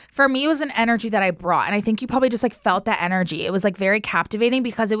like for me, it was an energy that I brought. And I think you probably just like felt that energy. It was like very captivating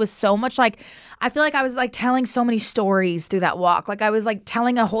because it was so much like, I feel like I was like telling so many stories through that walk. Like I was like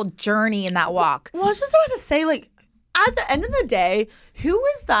telling a whole journey in that walk. well, I was just about to say, like, at the end of the day, who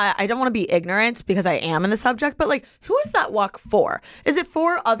is that? I don't want to be ignorant because I am in the subject, but like, who is that walk for? Is it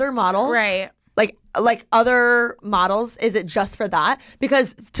for other models? Right. Like other models? Is it just for that?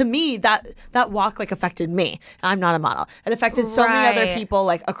 Because to me, that walk like affected me. I'm not a model. It affected so many other Right. people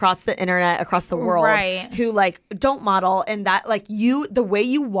like across the internet, across the world, Right. who like don't model, and that like the way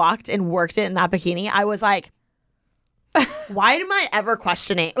you walked and worked it in that bikini, I was like, why am I ever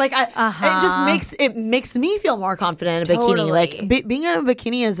questioning? Like, it makes me feel more confident in a bikini. Like, being in a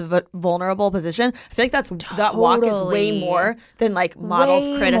bikini is a vulnerable position. I feel like that walk is way more than like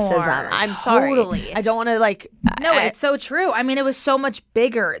models' criticism. More. I'm sorry. I don't want to like. No, it's so true. I mean, it was so much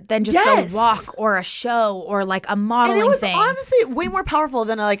bigger than just a walk or a show or like a modeling thing. And it was honestly way more powerful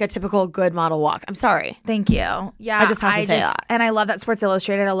than like a typical good model walk. I'm sorry. Thank you. Yeah, I just have to say that. And I love that Sports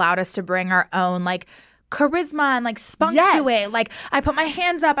Illustrated allowed us to bring our own like charisma and like spunk to it. Like I put my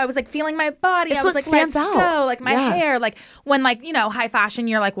hands up, I was like feeling my body. I was like, let's go. Like my hair, like when like, you know, high fashion,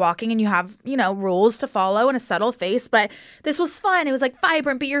 you're like walking and you have, you know, rules to follow and a subtle face. But this was fun. It was like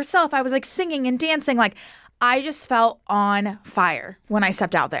vibrant, be yourself. I was like singing and dancing. Like I just felt on fire when I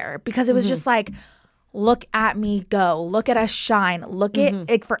stepped out there because it was just like, look at me go. Look at us shine. Look at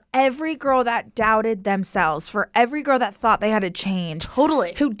like for every girl that doubted themselves, for every girl that thought they had to change.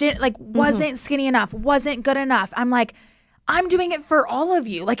 Totally. Who didn't like wasn't skinny enough, wasn't good enough. I'm like, I'm doing it for all of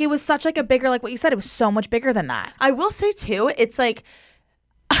you. Like it was such like a bigger, like what you said, it was so much bigger than that. I will say too, it's like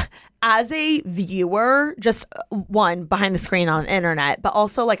as a viewer, just one behind the screen on the internet, but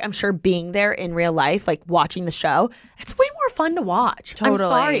also like I'm sure being there in real life, like watching the show, it's way more fun to watch. Totally. I'm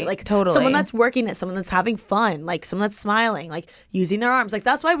sorry. Like someone that's working it, someone that's having fun, like someone that's smiling, like using their arms. Like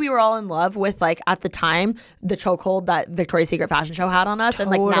that's why we were all in love with like at the time the chokehold that Victoria's Secret fashion show had on us and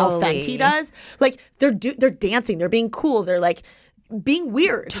like now Fenty does. Like they're dancing, they're being cool, they're like being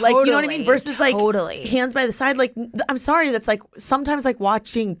weird, like you know what I mean, versus like hands by the side. Like I'm sorry, that's like sometimes like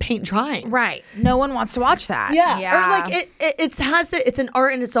watching paint drying. Right, no one wants to watch that. Yeah. Or like it's an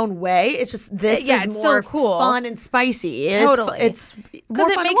art in its own way. It's just this is more so cool, fun and spicy. It's because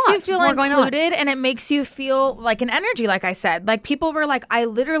it makes you feel included and it makes you feel like an energy. Like I said, like people were like, I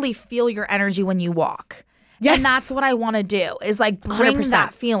literally feel your energy when you walk. Yes. And that's what I want to do is like bring 100%.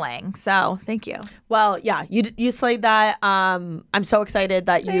 That feeling. So thank you. Well, yeah, you slayed that. I'm so excited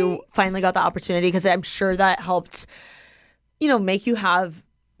that you finally got the opportunity because I'm sure that helped, you know, make you have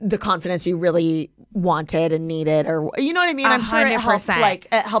the confidence you really wanted and needed, or you know what I mean? I'm 100%. Sure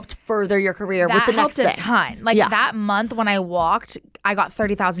it helped further your career with the next thing. That helped a ton. Like that month when I walked, I got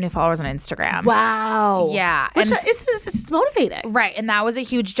 30,000 new followers on Instagram. Wow. Yeah. Which and it's motivating. Right. And that was a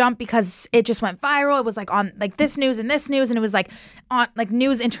huge jump because it just went viral. It was like on like this news and this news. And it was like on like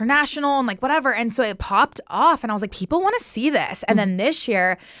News International and like whatever. And so it popped off and I was like, people want to see this. And then this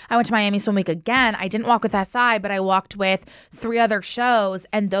year I went to Miami Swim Week again. I didn't walk with SI, but I walked with 3 other shows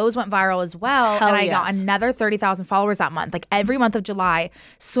and those went viral as well. And I got another 30,000 followers that month. Like every month of July,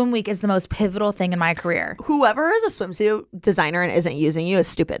 Swim Week is the most pivotal thing in my career. Whoever is a swimsuit designer and isn't using you is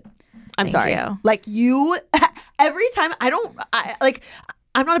stupid. I'm sorry. You. Like you, every time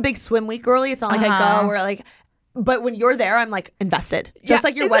I'm not a big Swim Week girly. It's not like I go or like, but when you're there, I'm like invested. Just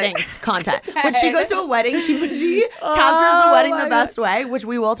like your weddings content. When she goes to a wedding, she captures the wedding the best way, which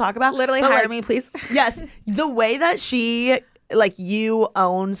we will talk about. Literally hire me, please. Yes. The way that you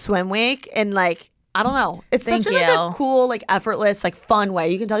own Swim Week and like, I don't know. It's such a cool, like effortless, like fun way.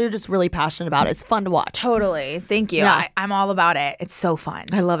 You can tell you're just really passionate about it. It's fun to watch. Totally. Thank you. Yeah. I'm all about it. It's so fun.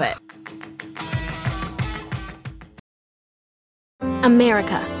 I love it.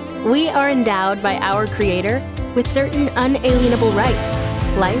 America. We are endowed by our Creator with certain unalienable rights: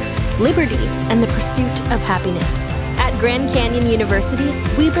 life, liberty, and the pursuit of happiness. At Grand Canyon University,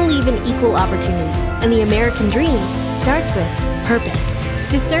 we believe in equal opportunity, and the American dream starts with purpose.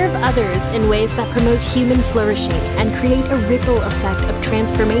 To serve others in ways that promote human flourishing and create a ripple effect of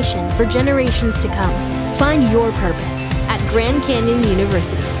transformation for generations to come. Find your purpose at Grand Canyon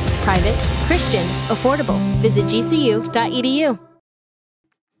University. Private, Christian, affordable. Visit gcu.edu.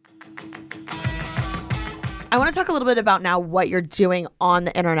 I want to talk a little bit about now what you're doing on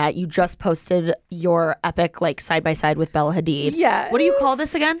the internet. You just posted your epic like side by side with Bella Hadid. Yeah. What do you call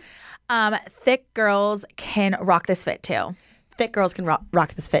this again? Thick girls can rock this fit too. Thick girls can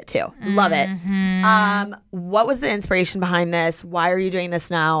rock this fit too. Love it. What was the inspiration behind this? Why are you doing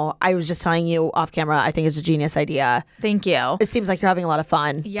this now? I was just telling you off camera, I think it's a genius idea. Thank you. It seems like you're having a lot of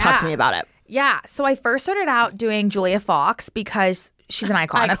fun. Yeah. Talk to me about it. Yeah. So I first started out doing Julia Fox because she's an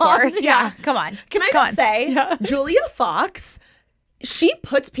icon, of course. Yeah. Come on. Can I just say, Julia Fox, she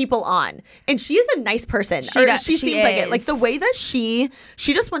puts people on, and she is a nice person. She seems like it. Like the way that she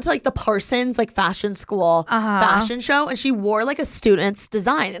just went to like the Parsons like fashion school fashion show, and she wore like a student's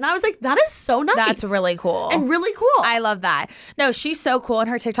design, and I was like, that is so nice. That's really cool and really cool. I love that. No, she's so cool, and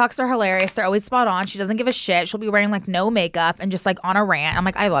her TikToks are hilarious. They're always spot on. She doesn't give a shit. She'll be wearing like no makeup and just like on a rant. I'm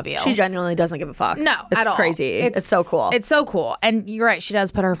like, I love you. She genuinely doesn't give a fuck. No, it's at all. Crazy. It's so cool. It's so cool, and you're right. She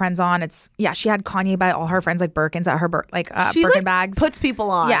does put her friends on. She had Kanye buy all her friends like Birkins at her Birkin bags. Puts people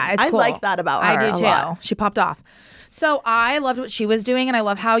on. Yeah, it's cool. I like that about her. I do too. She popped off. So I loved what she was doing, and I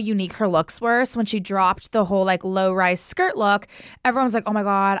love how unique her looks were. So when she dropped the whole like low rise skirt look, everyone was like, oh my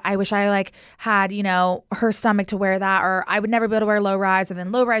God, I wish I like had, you know, her stomach to wear that, or I would never be able to wear low rise. And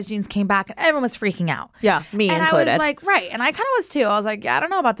then low rise jeans came back and everyone was freaking out. Yeah, me and included. I was like, right. And I kind of was too. I was like, yeah, I don't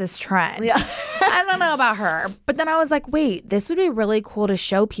know about this trend. Yeah. I don't know about her. But then I was like, wait, this would be really cool to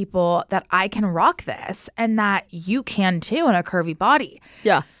show people that I can rock this and that you can too in a curvy body.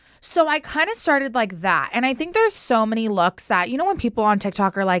 Yeah. So I kind of started like that. And I think there's so many looks that, you know, when people on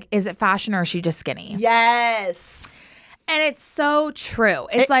TikTok are like, is it fashion or is she just skinny? Yes. And it's so true.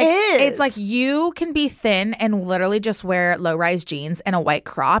 It is. It's like you can be thin and literally just wear low-rise jeans and a white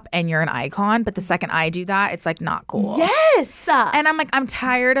crop and you're an icon. But the second I do that, it's like not cool. Yes. And I'm like, I'm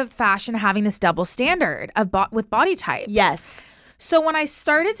tired of fashion having this double standard of with body types. Yes. So when I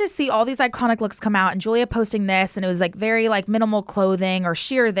started to see all these iconic looks come out and Julia posting this and it was like very like minimal clothing or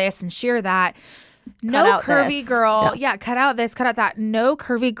sheer this and sheer that, no curvy girl. Yeah, cut out this, cut out that. No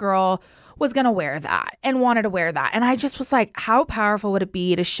curvy girl was going to wear that and wanted to wear that. And I just was like, how powerful would it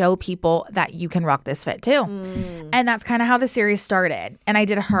be to show people that you can rock this fit too? And that's kind of how the series started. And I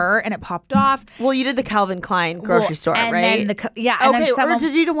did her and it popped off. Well, you did the Calvin Klein grocery store, and right? Then and Okay, then someone, or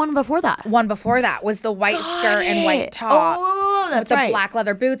did you do one before that? one before that was the white skirt and white top. Oh, that's with right. the black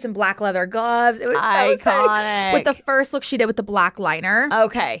leather boots and black leather gloves. It was so Iconic. sick. With the first look she did with the black liner.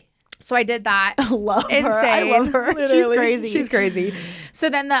 Okay. So I did that. Love her. Insane. I love her. Literally. She's crazy. She's crazy.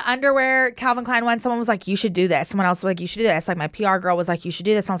 So then the underwear Calvin Klein one, someone was like, you should do this. Someone else was like, you should do this. Like my PR girl was like, you should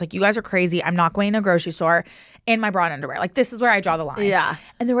do this. And I was like, you guys are crazy. I'm not going to a grocery store in my bra and underwear. Like this is where I draw the line. Yeah.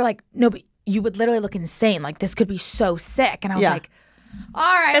 And they were like, no, but you would literally look insane. Like this could be so sick. And I was like, all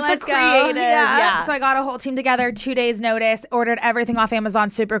right, It's let's a go. creative, yeah. So I got a whole team together, 2 days notice, ordered everything off Amazon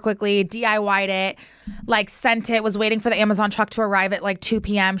super quickly, DIY'd it, like sent it, was waiting for the Amazon truck to arrive at like 2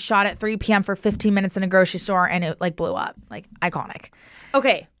 p.m., shot at 3 p.m. for 15 minutes in a grocery store, and it like blew up. Like iconic.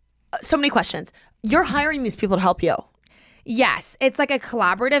 Okay. So many questions. You're hiring these people to help you. Yes. It's like a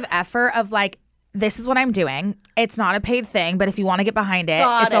collaborative effort of like, this is what I'm doing. It's not a paid thing, but if you want to get behind it,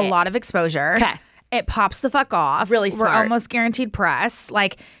 it's a lot of exposure. Okay. It pops the fuck off. Really smart. We're almost guaranteed press.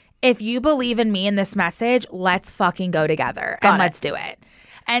 Like, if you believe in me and this message, let's fucking go together and let's do it.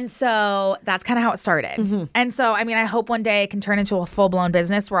 And so that's kind of how it started. Mm-hmm. And so, I mean, I hope one day it can turn into a full-blown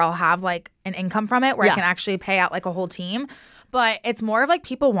business where I'll have like an income from it, where I can actually pay out like a whole team. But it's more of like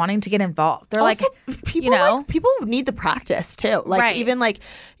people wanting to get involved. They're Also, like, people, you know, like, people need the practice too. Like Right. even like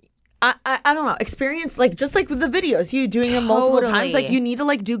I don't know, experience, like just like with the videos, you doing them multiple times. Like you need to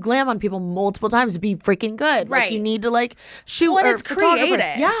like do glam on people multiple times to be freaking good. Like Right. you need to like shoot. well, or it's creative.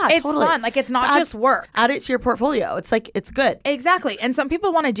 Yeah, it's totally. fun. Like it's not just work. Add it to your portfolio. It's like it's good. Exactly. And some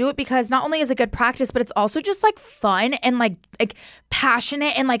people want to do it because not only is it good practice, but it's also just like fun and like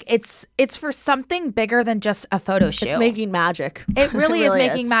passionate, and like it's for something bigger than just a photo shoot. It's making magic. It really is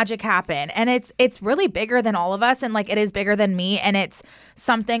making magic happen. And it's really bigger than all of us, and like it is bigger than me, and it's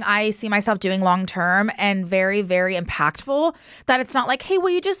something I see myself doing long term and very, very impactful. That it's not like, hey, will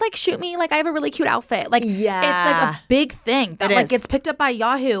you just like shoot me? Like I have a really cute outfit. Like it's like a big thing that like gets picked up by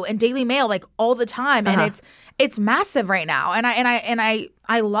Yahoo and Daily Mail like all the time. And it's massive right now. And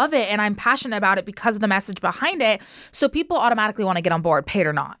I love it, and I'm passionate about it because of the message behind it. So people automatically want to get on board, paid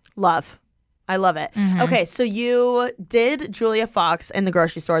or not. I love it. Mm-hmm. Okay, so you did Julia Fox in the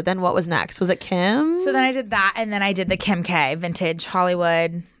grocery store. Then what was next? Was it Kim? So then I did that, and then I did the Kim K vintage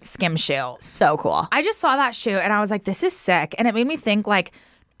Hollywood skim shoe. So cool. I just saw that shoe, and I was like, this is sick. And it made me think, like,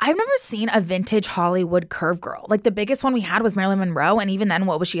 I've never seen a vintage Hollywood curve girl. Like, the biggest one we had was Marilyn Monroe, and even then,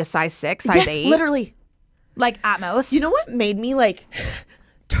 what was she, a size 6, size 8? Literally. Like, at most. You know what made me, like,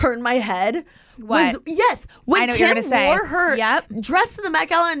 turn my head? What? When I know what Kim you're gonna say. wore her dress to the Met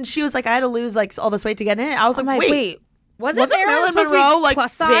Gala, and she was like, I had to lose like all this weight to get in it. I was like, wait, wasn't Marilyn Monroe like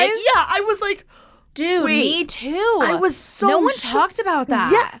plus size? Big? Yeah, I was like, dude, me too. I was so no one talked about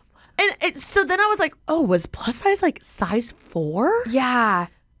that. Yeah, and so then I was like, oh, was plus size like size 4? Yeah,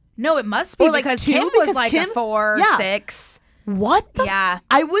 no, it must be like because 2, Kim was because like Kim, a 4, 6. What the? Yeah.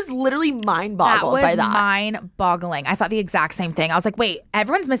 I was literally mind boggled by that. That was mind-boggling. I thought the exact same thing. I was like, wait,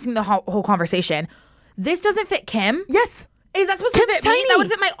 everyone's missing the whole conversation. This doesn't fit Kim? Yes. Is that supposed Kim's to fit me? tiny. That would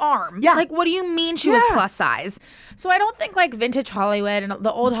fit my arm. Yeah. Like, what do you mean she was plus size? So I don't think like vintage Hollywood and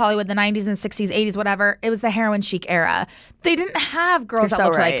the old Hollywood, the 90s and 60s, 80s, whatever, it was the heroin chic era. They didn't have girls that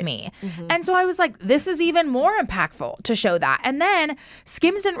looked like me. Mm-hmm. And so I was like, this is even more impactful to show that. And then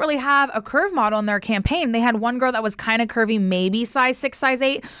Skims didn't really have a curve model in their campaign. They had one girl that was kind of curvy, maybe size 6, size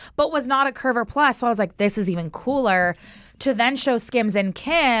 8, but was not a curve or plus. So I was like, this is even cooler. To then show Skims and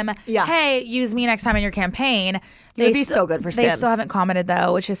Kim, hey, use me next time in your campaign. It would be so good for Skims. They still haven't commented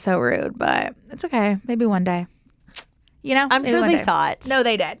though, which is so rude, but it's okay. Maybe one day. You know? I'm Maybe sure one they day. saw it. No,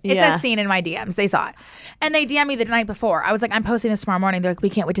 they did. It's Yeah. a scene in my DMs. They saw it. And they DM'd me the night before. I was like, I'm posting this tomorrow morning. They're like, we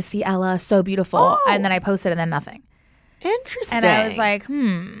can't wait to see Ella. So beautiful. Oh. And then I posted and then nothing. Interesting. And I was like,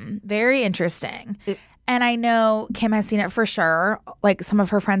 very interesting. And I know Kim has seen it for sure. Like some of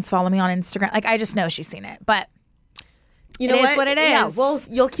her friends follow me on Instagram. Like I just know she's seen it. But you know it is what it is. Yeah,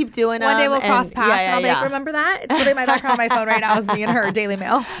 you'll keep doing it. one day we'll cross paths and I'll be like, yeah. remember that? It's literally my background on my phone right now is me and her Daily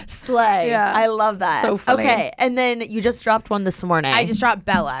Mail. Slay. Yeah. I love that. So funny. Okay, and then you just dropped one this morning. I just dropped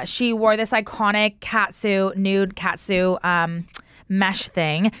Bella. She wore this iconic catsuit, nude catsuit mesh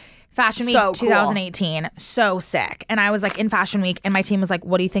thing. Fashion Week So cool. 2018. So sick. And I was like in Fashion Week and my team was like,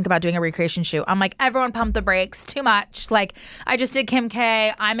 what do you think about doing a recreation shoot? I'm like, everyone pump the brakes. Too much. Like I just did Kim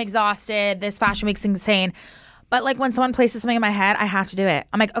K. I'm exhausted. This Fashion Week's insane. But like when someone places something in my head, I have to do it.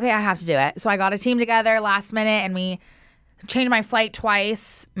 I'm like, okay, I have to do it. So I got a team together last minute and we changed my flight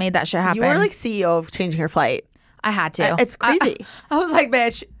twice, made that shit happen. You were like CEO of changing your flight. I had to. It's crazy. I was like,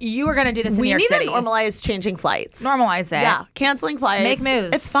 bitch, you are going to do this in New York City. We need to normalize changing flights. Normalize it. Yeah, canceling flights. Make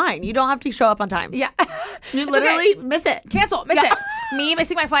moves. It's fine. You don't have to show up on time. Yeah. You literally miss it. Cancel. Miss it. Me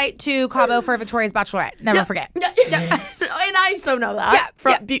missing my flight to Cabo for Victoria's Bachelorette. Never forget. Yeah. And I so know that.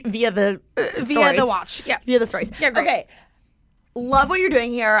 Via the Via stories. the watch. Yeah. Via the stories. Yeah, great. Okay. Love what you're doing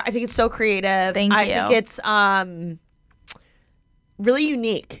here. I think it's so creative. Thank I you. think it's really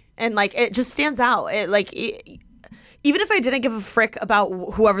unique and like it just stands out. Even if I didn't give a frick about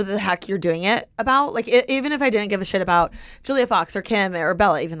whoever the heck you're doing it about, like even if I didn't give a shit about Julia Fox or Kim or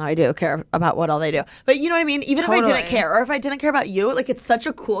Bella, even though I do care about what all they do, but you know what I mean? Even if I didn't care, or if I didn't care about you, like it's such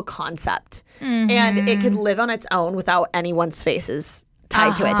a cool concept and it could live on its own without anyone's faces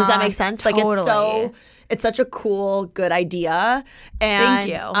tied to it. Does that make sense? Like it's such a cool, good idea. And Thank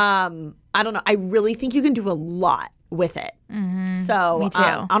you. I don't know. I really think you can do a lot with it. So Me too.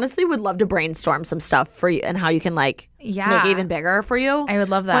 Honestly would love to brainstorm some stuff for you and how you can like make it even bigger for you. I would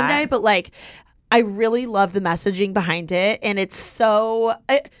love that. One day, but like I really love the messaging behind it and it's so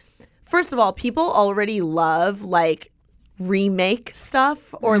first of all, people already love like remake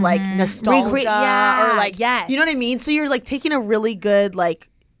stuff or like nostalgia or like you know what I mean? So you're like taking a really good like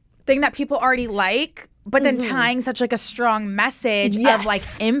thing that people already like, but then tying such like a strong message of like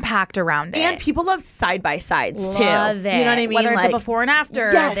impact around it. And people love side by sides too. Love it. You know what I mean? Whether it's like, a before and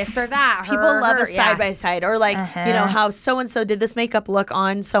after, this or that. People love a side by side, or like you know how so and so did this makeup look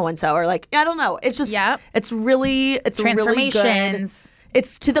on so and so, or like I don't know. It's just it's really really good.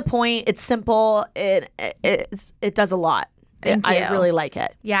 It's to the point. It's simple. It does a lot. Thank you. I really like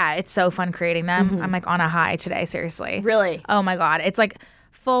it. Yeah, it's so fun creating them. I'm like on a high today. Seriously. Really? Oh my god, it's like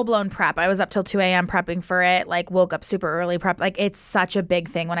full-blown prep. I was up till 2 a.m. prepping for it, like woke up super early prep. Like it's such a big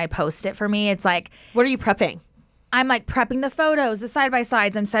thing when I post it for me. It's like, what are you prepping? I'm like prepping the photos, the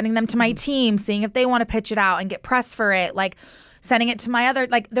side-by-sides. I'm sending them to my team, seeing if they want to pitch it out and get press for it. Like sending it to my other,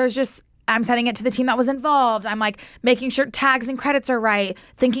 like I'm sending it to the team that was involved. I'm like making sure tags and credits are right,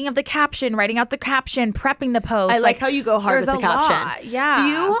 thinking of the caption, writing out the caption, prepping the post. I like how you go hard with the caption. Lot. Yeah. Do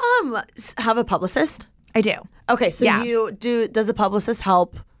you have a publicist? I do. Okay, so does the publicist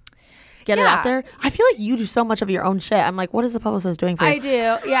help get it out there? I feel like you do so much of your own shit. I'm like, what is the publicist doing for you? I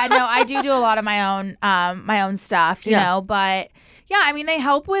do. Yeah, no, I do a lot of my own stuff, you know, but yeah, I mean, they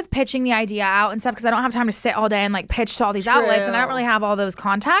help with pitching the idea out and stuff because I don't have time to sit all day and like pitch to all these outlets and I don't really have all those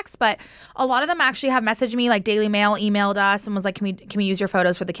contacts, but a lot of them actually have messaged me, like Daily Mail emailed us and was like, can we use your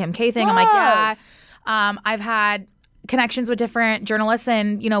photos for the Kim K thing? I'm like, yeah. I've had connections with different journalists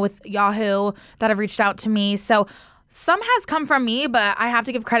and, you know, with Yahoo that have reached out to me. So some has come from me, but I have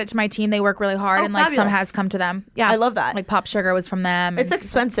to give credit to my team. They work really hard and like some has come to them. Yeah. I love that. Like Pop Sugar was from them. It's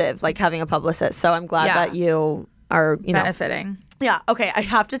expensive, like having a publicist. So I'm glad that you are, you know. Benefiting. Yeah. Okay. I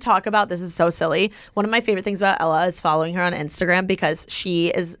have to talk about, this is so silly. One of my favorite things about Ella is following her on Instagram because she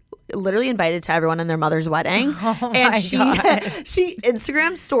is literally invited to everyone in their mother's wedding. Oh and my God. she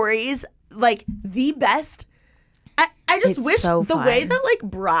Instagram stories like the best. I just wish so the fun. way that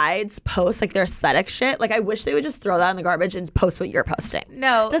like brides post like their aesthetic shit, like I wish they would just throw that in the garbage and post what you're posting.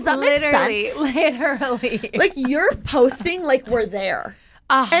 No, does that make sense? Literally, like you're posting like we're there.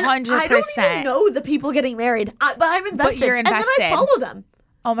 100%. I don't even know the people getting married, but I'm invested. But you're invested. And then I follow them.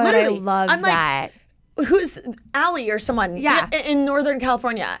 Oh my Literally. God, I love that. Like, who's Allie or someone? Yeah. In Northern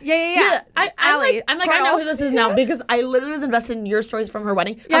California. Yeah. I'm like, I know who this is now Yeah. because I literally was invested in your stories from her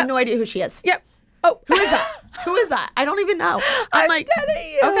wedding. I have no idea who she is. Yep. Oh, who is that? Who is that? I don't even know. I'm like, telling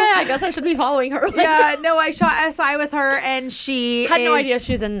you. Okay, I guess I should be following her. Like, Yeah, no, I shot SI with her and she had no idea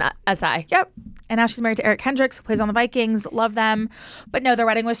she's in SI. Yep. And now she's married to Eric Kendricks, who plays on the Vikings. Love them. But no, their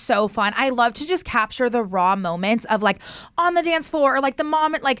wedding was so fun. I love to just capture the raw moments of like on the dance floor or like the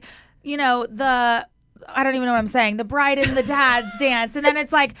moment, like, you know, the I don't even know what I'm saying. The bride and the dad's dance. And then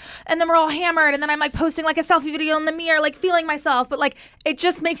it's like, and then we're all hammered. And then I'm like posting like a selfie video in the mirror, like feeling myself. But like, it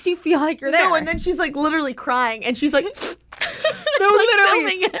just makes you feel like you're there. No, and then she's like literally crying and she's like, no,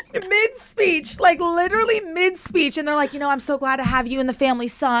 literally mid-speech, like literally mid-speech. And they're like, I'm so glad to have you and the family,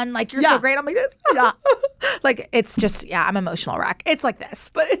 son. Like, you're so great. I'm like this. Yeah. Like, it's just, I'm emotional wreck. It's like this,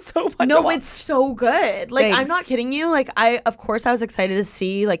 but it's so fun. No, it's so good. Like, Thanks. I'm not kidding you. Like, of course I was excited to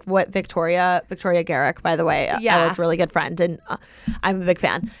see like what Victoria Garrick, by the way, Ella's really good friend, and I'm a big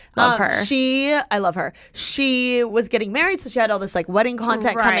fan. Love her. I love her. She was getting married, so she had all this like wedding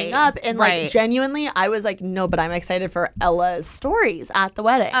content coming up, and like genuinely, I was like, no, but I'm excited for Ella's stories at the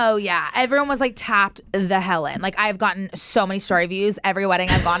wedding. Oh yeah, everyone was like tapped the hell in. Like, I've gotten so many story views every wedding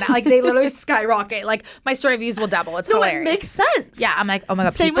I've gone at. Like, they literally skyrocket. Like, my story views will double. It's hilarious. It makes sense. Yeah, I'm like, oh my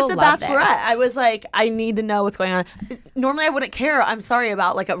god. Same people with the love Bachelorette. This. I was like, I need to know what's going on. Normally, I wouldn't care. I'm sorry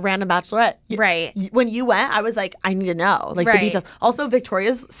about like a random Bachelorette. Right. When you went, I was like, I need to know like the details. Also,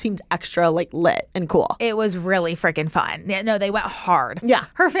 Victoria's seemed extra like lit and cool. It was really freaking fun. Yeah, no, they went hard. Yeah.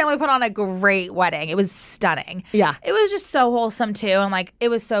 Her family put on a great wedding. It was stunning. Yeah. It was just so wholesome too. And like, it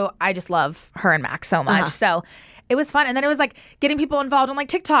was so, I just love her and Max so much. So it was fun. And then it was like getting people involved on like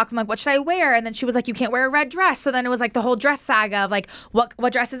TikTok. I'm like, what should I wear? And then she was like, you can't wear a red dress. So then it was like the whole dress saga of like,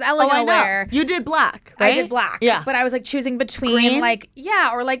 what dress is Ella gonna wear? You did black, right? I did black. Yeah. But I was like choosing between Green? like,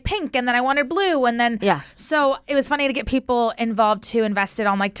 or like pink. And then I wanted blue. And then, so it was funny to get people involved too, invested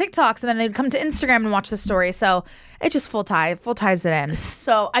on like TikToks. And then they'd come to Instagram and watch the story. So it just full ties it in.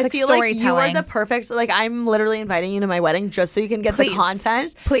 So I like feel like you are the perfect, like I'm literally inviting you to my wedding just so you can get the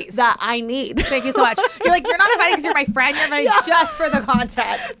content that I need. Thank you so much. You're like, you're not invited because you're my friend. You're invited just for the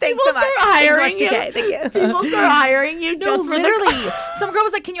content. Thanks so much. Hiring you. Thank you. People start hiring you just for literally. Some girl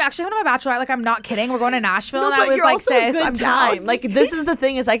was like, can you actually come to my bachelorette? Like, I'm not kidding. We're going to Nashville. And I was you're like, also sis, a good I'm time. down. Like, this is the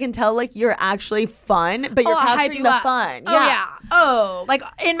thing is I can tell like you're actually fun, but you're capturing the fun. Oh, yeah. Oh, like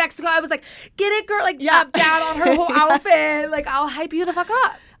in Mexico, I was like, get it, girl. Like, down on her whole outfit. Like, I'll hype you the fuck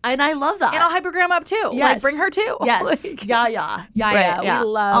up. And I love that. And I'll hype your grandma up too. Yes. Like, bring her too. Yes. Like, Yeah. We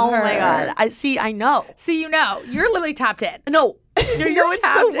love her. Oh my God. I know. See, you're literally tapped in. No. You're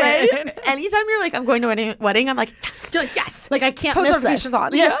tapped in. Anytime you're like, I'm going to a wedding, I'm like, yes. You're like, yes. Like, I can't Post miss notifications this.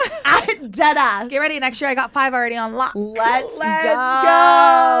 on. Yes. Dead ass. Get ready. Next year, I got 5 already on lock. Let's go.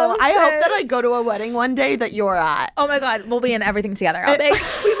 I hope that I go to a wedding one day that you're at. Oh my God. We'll be in everything together. I'll be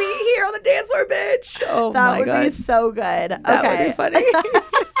like, we meet here on the dance floor, bitch. Oh that my God. That would be so good. That would be funny.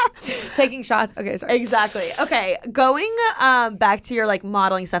 Taking shots. Okay, sorry. Exactly. Okay, going back to your like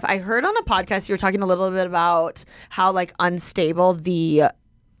modeling stuff. I heard on a podcast you were talking a little bit about how like unstable the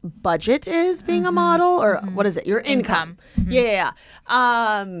budget is being a model, or what is it? Your income. Yeah.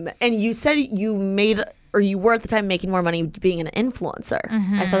 And you said you made, or you were at the time making more money being an influencer.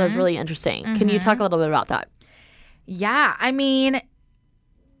 I thought that was really interesting. Can you talk a little bit about that? Yeah, I mean,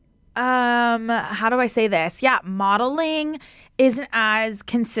 how do I say this? Yeah, modeling isn't as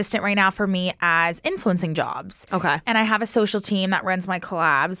consistent right now for me as influencing jobs. Okay. And I have a social team that runs my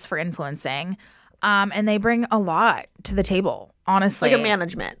collabs for influencing. And they bring a lot to the table, honestly. Like a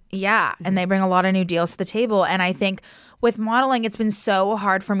management. Yeah. And they bring a lot of new deals to the table. And I think with modeling, it's been so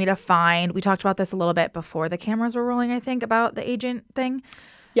hard for me to find. We talked about this a little bit before the cameras were rolling, I think, about the agent thing.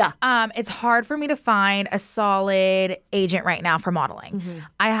 Yeah. It's hard for me to find a solid agent right now for modeling.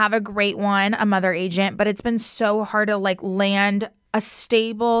 I have a great one, a mother agent, but it's been so hard to like land a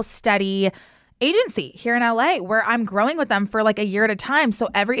stable, steady agency here in LA where I'm growing with them for like a year at a time. So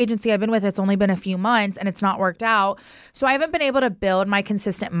every agency I've been with, it's only been a few months and it's not worked out. So I haven't been able to build my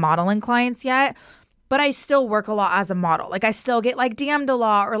consistent modeling clients yet. But I still work a lot as a model. Like I still get like DM'd a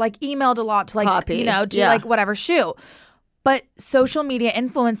lot or like emailed a lot to like, do like whatever shoot. But social media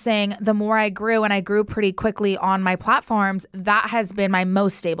influencing, the more I grew, and I grew pretty quickly on my platforms, that has been my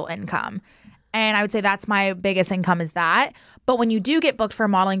most stable income. And I would say that's my biggest income is that. But when you do get booked for a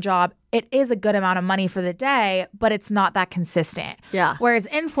modeling job, it is a good amount of money for the day, but it's not that consistent. Yeah. Whereas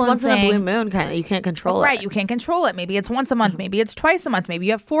influencing, once in a blue moon kind of, you can't control it. Right, you can't control it. Maybe it's once a month, maybe it's twice a month, maybe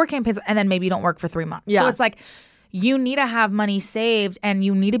you have 4 campaigns, and then maybe you don't work for 3 months. Yeah. So it's like, you need to have money saved and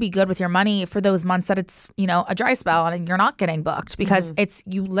you need to be good with your money for those months that it's, a dry spell and you're not getting booked because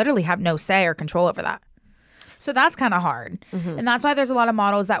you literally have no say or control over that. So that's kind of hard. And that's why there's a lot of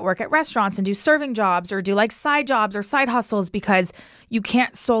models that work at restaurants and do serving jobs or do like side jobs or side hustles because you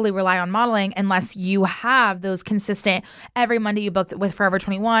can't solely rely on modeling unless you have those consistent, every Monday you book with Forever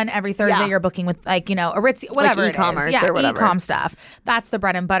 21, every Thursday you're booking with like, Aritzia, whatever like e-commerce it is. or whatever. E-com stuff. That's the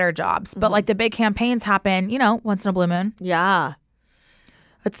bread and butter jobs. But like the big campaigns happen, once in a blue moon. Yeah.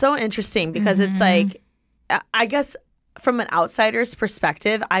 It's so interesting because it's like, I guess from an outsider's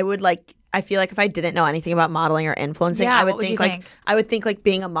perspective, I would like I feel like if I didn't know anything about modeling or influencing, Yeah, I would what would think you like think? I would think like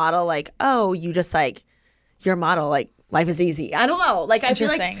being a model, like, oh, you just like you're a model, like life is easy. I don't know. Like I feel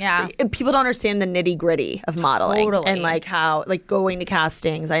like Interesting, yeah. people don't understand the nitty gritty of modeling Totally. and like how like going to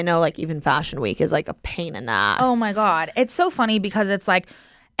castings. I know like even Fashion Week is like a pain in the ass. Oh my God. It's so funny because it's like,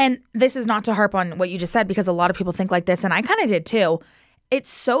 and this is not to harp on what you just said because a lot of people think like this, and I kind of did too. It's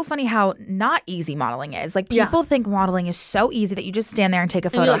so funny how not easy modeling is. Like people think modeling is so easy that you just stand there and take a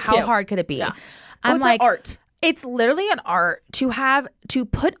photo. look How cute. hard could it be? Yeah. I'm it's like, an art. It's literally an art to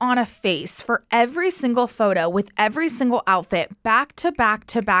put on a face for every single photo with every single outfit back to back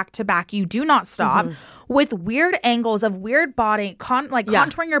to back to back. You do not stop with weird angles of weird body,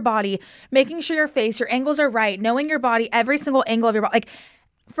 contouring your body, making sure your angles are right, knowing your body, every single angle of your body. Like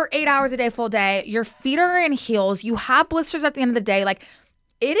for 8 hours a day, full day, your feet are in heels. You have blisters at the end of the day. Like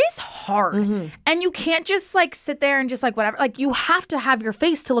it is hard. And you can't just like sit there and just like whatever. Like you have to have your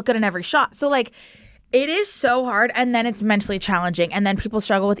face to look good in every shot. So like it is so hard, and then it's mentally challenging, and then people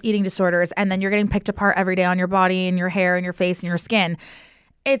struggle with eating disorders, and then you're getting picked apart every day on your body and your hair and your face and your skin.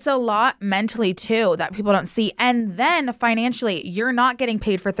 It's a lot mentally too that people don't see. And then financially, you're not getting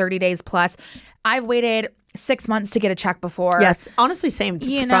paid for 30 days plus. I've waited 6 months to get a check before. Yes, honestly, same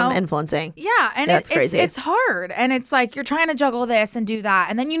You from know? influencing. Yeah, and That's crazy. it's hard, and it's like you're trying to juggle this and do that,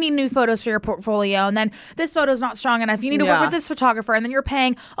 and then you need new photos for your portfolio, and then this photo's not strong enough. You need to work Yeah. with this photographer, and then you're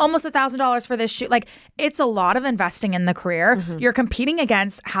paying almost $1,000 for this shoot. Like it's a lot of investing in the career. You're competing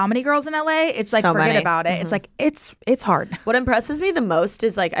against how many girls in LA? It's like So forget many. about it. It's like it's hard. What impresses me the most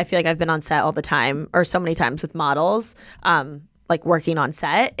is like I feel like I've been on set all the time or so many times with models, like working on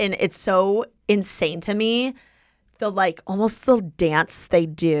set, and it's so insane to me. The like almost the dance they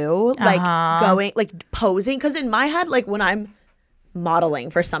do, like going, like posing. Because in my head, like when I'm modeling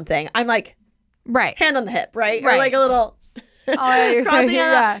for something, I'm like Right. hand on the hip, right? Or Right. like a little Oh, you're crossing saying,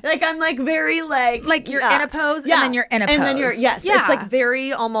 out. Like I'm like very like you're in a pose and then you're in a pose. and then you're Yeah. it's like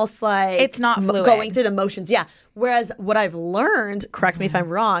very almost like It's not fluid. going through the motions. Yeah. Whereas what I've learned, correct me if I'm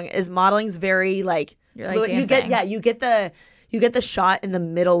wrong, is modeling's very like You're like fluid. dancing. You get the shot in the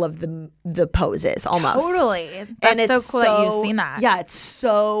middle of the poses almost. Totally. And That's so it's cool that you've seen that. Yeah, it's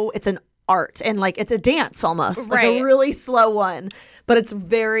an art and like it's a dance almost. Like Right. a really slow one. But it's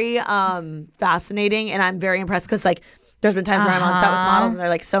very fascinating, and I'm very impressed because like there's been times where I'm on set with models and they're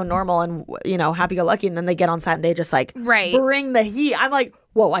like so normal and happy go lucky, and then they get on set and they just like Right. bring the heat. I'm like,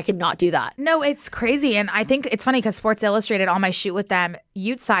 whoa, I could not do that. No, it's crazy. And I think it's funny because Sports Illustrated, on my shoot with them,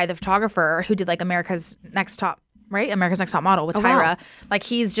 Yutsai, the photographer who did like America's Next Top Model with Tyra. wow. Like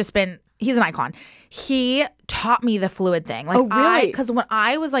he's an icon. He taught me the fluid thing. Like Oh, really? because when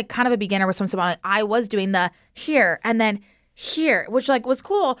I was like kind of a beginner with swimsuit modeling, I was doing the here and then here, which like was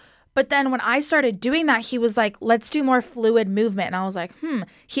cool. But then when I started doing that, he was like, let's do more fluid movement. And I was like,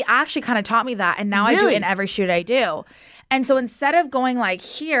 He actually kind of taught me that. And now I do it Really? in every shoot I do. And so instead of going like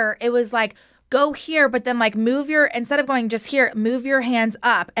here, it was like, go here, but then like instead of going just here, move your hands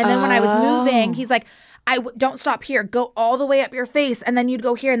up. And then when I was moving, he's like, don't stop here. Go all the way up your face, and then you'd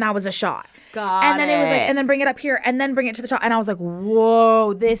go here, and that was a shot. And then it was like, and then bring it up here, and then bring it to the top. And I was like,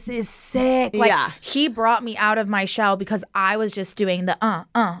 whoa, this is sick. Like Yeah. he brought me out of my shell because I was just doing the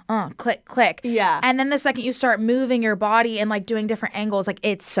click, click. Yeah. And then the second you start moving your body and like doing different angles, like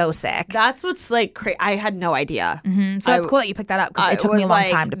it's so sick. That's what's like crazy. I had no idea. So that's cool that you picked that up because it took me a long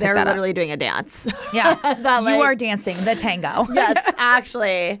time to pick they're that up. literally doing a dance. Yeah. That, like- You are dancing the tango. Yes,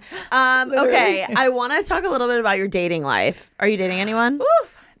 actually. Okay, I want to talk a little bit about your dating life. Are you dating anyone?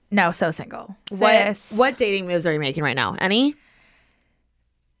 No, so single. What Sis. what dating moves are you making right now? Any?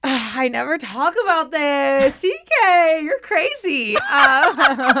 I never talk about this. TK, you're crazy.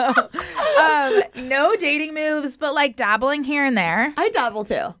 No dating moves, but like dabbling here and there. I dabble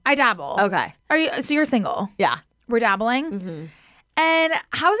too. I dabble. Okay. Are you? So you're single? Yeah. We're dabbling. Mm-hmm. And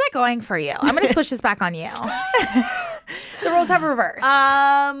how's that going for you? I'm going to switch this back on you. The roles have reversed.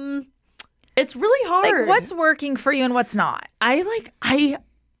 It's really hard. Like what's working for you and what's not? I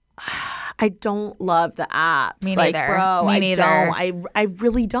don't love the apps. Me like, neither. bro, Me I neither. don't. I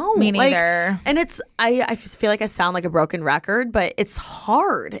really don't. Me Like, neither. and I feel like I sound like a broken record, but it's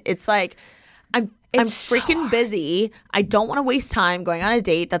hard. It's like I'm It's so freaking busy. I don't want to waste time going on a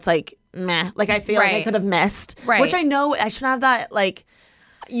date that's like meh. Like I feel like I Right. could have missed. Right. Which I know I should have that like.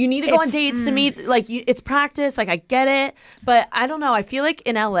 You need to go on dates to meet, like, it's practice. Like, I get it. But I don't know. I feel like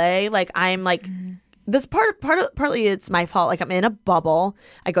in LA, like, I'm like, this partly it's my fault. Like, I'm in a bubble.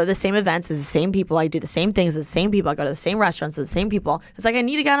 I go to the same events as the same people. I do the same things as the same people. I go to the same restaurants as the same people. It's like, I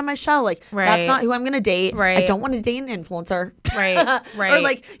need to get out of my shell. Like, Right. that's not who I'm going to date. I Right. don't want to date an influencer. Right. Right. Or,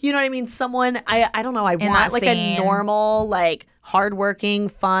 like, you know what I mean? Someone, I don't know. I want, that like, scene. a normal, like, hardworking,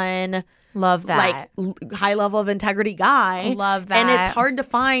 fun, Love that. high level of integrity guy. Love that. And it's hard to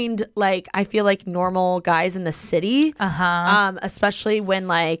find, like, I feel like normal guys in the city. Especially when,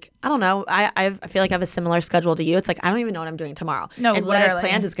 like, I don't know, I feel like I have a similar schedule to you. It's like, I don't even know what I'm doing tomorrow. No, and what I've literally.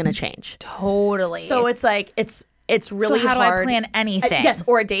 planned is going to change. Totally. So it's like, it's really so how hard. do I plan anything? Yes,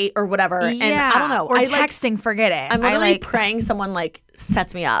 or a date or whatever. And I don't know. Or I texting, forget it. I'm literally praying someone like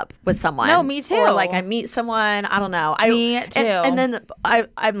sets me up with someone. No, me too. Or like I meet someone. I don't know. Me too. And then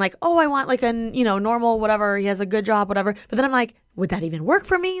I'm like, oh, I want like a normal whatever. He has a good job, whatever. But then I'm like, would that even work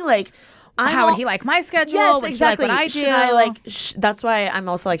for me? Like, how would he like my schedule? Yes, would exactly. He like what I do? Should I like? That's why I'm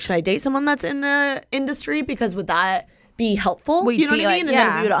also like, should I date someone that's in the industry? Because would that be helpful? We'd you know see, what I mean? like, And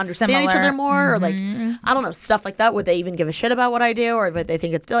then we would understand each similar. other more, or like, I don't know, stuff like that. Would they even give a shit about what I do, or would they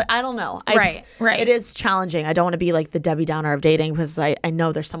think it's still? I don't know. Right. It is challenging. I don't want to be like the Debbie Downer of dating, because I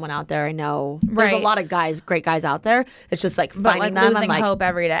know there's someone out there. I know there's a lot of great guys out there. It's just like But finding like them. losing I'm like, hope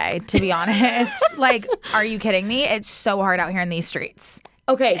every day, to be honest. Like, are you kidding me? It's so hard out here in these streets.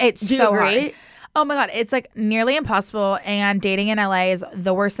 okay, It's do you so agree? hard. Oh my God. It's like nearly impossible. And dating in LA is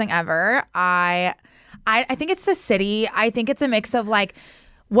the worst thing ever. I think it's the city. I think it's a mix of like,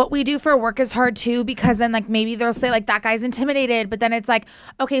 what we do for work is hard too, because then like maybe they'll say like that guy's intimidated, but then it's like,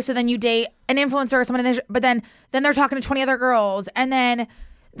 okay, so then you date an influencer or someone, but then they're talking to 20 other girls, and then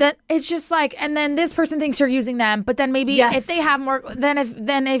it's just like, and then this person thinks you're using them, but then maybe if they have more, then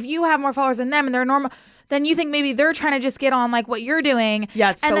if you have more followers than them and they're normal, then you think maybe they're trying to just get on like what you're doing.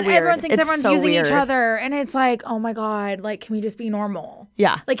 Yeah, it's and so then weird. everyone thinks It's everyone's so using weird. each other, and it's like, oh my God, like, can we just be normal?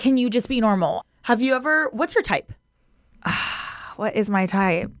 Yeah. Like, can you just be normal? Have you ever? What's your type? What is my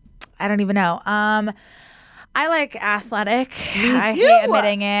type? I don't even know. I like athletic. I hate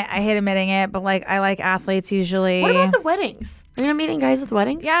admitting it, but like I like athletes usually. What about the weddings? Are you not meeting guys with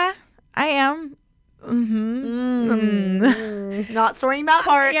weddings? Yeah, I am. Not storing that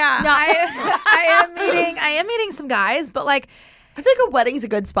part. Yeah, No. I am meeting some guys, but like I feel like a wedding's a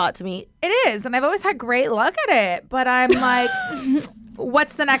good spot to meet. it is, and I've always had great luck at it. But I'm like,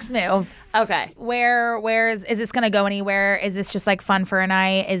 what's the next move? Okay. Where is this gonna go anywhere? Is this just like fun for a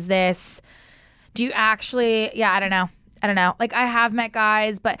night? Do you actually? Yeah, I don't know. Like, I have met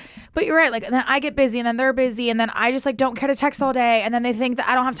guys, but you're right. Like, then I get busy, and then they're busy, and then I just like don't care to text all day, and then they think that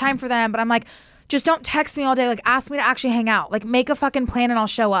I don't have time for them. But I'm like, just don't text me all day. Like, ask me to actually hang out. Like, make a fucking plan, and I'll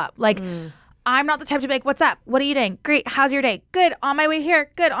show up. Like, I'm not the type to be like, what's up? What are you doing? Great. How's your day? Good. On my way here.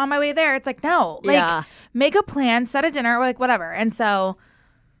 Good. On my way there. It's like, no. Like, make a plan, set a dinner, or like whatever. And so,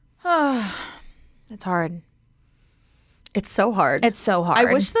 it's hard. It's so hard. It's so hard.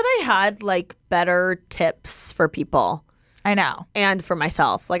 I wish that I had like better tips for people I know. and for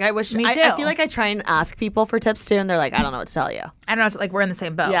myself. Like, I wish. Me I too. feel like I try and ask people for tips too, and they're like, I don't know what to tell you. I don't know. It's like we're in the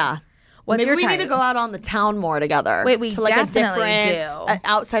same boat. Yeah. What's Maybe your we type? need to go out on the town more together. Wait, we to like definitely a different do.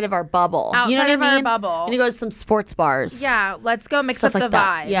 Outside of our bubble. Outside you know what of I our mean? bubble. We need to go to some sports bars. Yeah, let's go mix Stuff up like the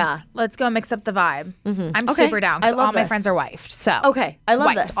that. vibe. Yeah. Let's go mix up the vibe. I'm Okay. super down I because love all my this. friends are wifed. So Okay. I love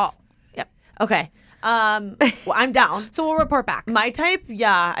wifed, this. all. Yep. Okay. Well, I'm down. So we'll report back. My type,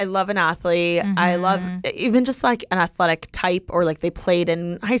 yeah, I love an athlete. I love even just like an athletic type, or like they played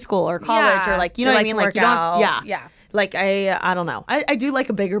in high school or college, Yeah. or like, you know They what I like mean? to Like, work you don't, out. yeah. Yeah. Like, I don't know. I do like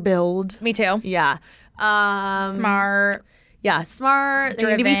a bigger build. Me too. Yeah. Smart, Yeah, smart. They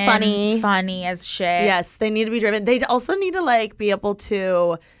driven, need to be funny. funny as shit. Yes, they need to be driven. They also need to like be able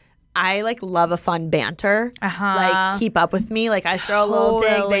to. I like love a fun banter. Like, keep up with me. Like, I throw a little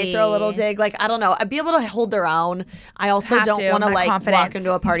dig, they throw a little dig. Like, I don't know. I'd be able to hold their own. I also Have don't to, want to that like walk confidence.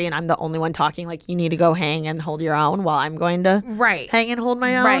 into a party and I'm the only one talking. Like, you need to go hang and hold your own while I'm going to Right. hang and hold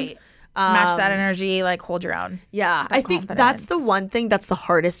my own. Right. Match that energy. Like, hold your own. Yeah, I think that's the one thing that's the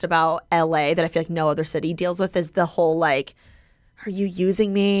hardest about LA that I feel like no other city deals with, is the whole like, are you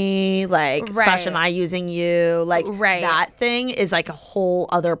using me? Like, slash, am I using you? Like, that thing is like a whole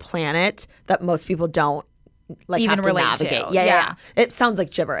other planet that most people don't like Even have to relate navigate. to. Yeah. It sounds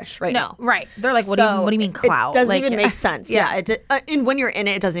like gibberish right now. Right. They're like, what do you mean clout? It doesn't like, even make sense. Yeah. And when you're in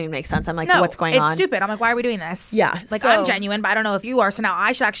it, it doesn't even make sense. I'm like, what's going on? It's stupid. I'm like, why are we doing this? Yeah, Like, so- I'm genuine, but I don't know if you are. So now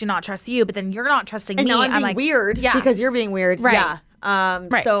I should actually not trust you, but then you're not trusting And me. now I'm being like, weird because you're being weird. Right. Yeah.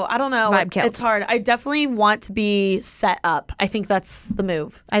 Right. So I don't know. Vibe killed. It's hard. I definitely want to be set up. I think that's the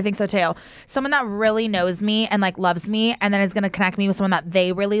move. I think so too. Someone that really knows me and like loves me, and then is going to connect me with someone that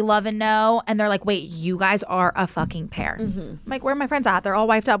they really love and know. And they're like, wait, you guys are a fucking pair. I'm like, where are my friends at? They're all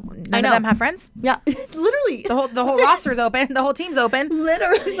wifed up. None of them have friends. Yeah. Literally. The whole roster's open. The whole team's open.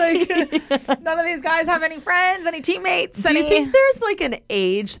 Literally. Like, none of these guys have any friends, any teammates. Do you think there's like an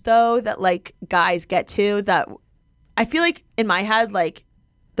age though that like guys get to that I feel like in my head, like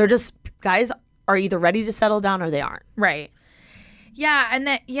they're just guys are either ready to settle down or they aren't. Right. Yeah, and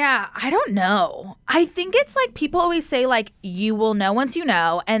then I don't know. I think it's like people always say like you will know once you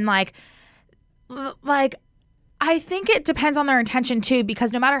know, and like I think it depends on their intention too,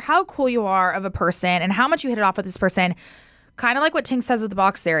 because no matter how cool you are of a person and how much you hit it off with this person, kind of like what Tink says with the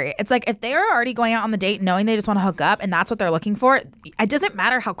box theory, it's like if they are already going out on the date knowing they just want to hook up and that's what they're looking for, it doesn't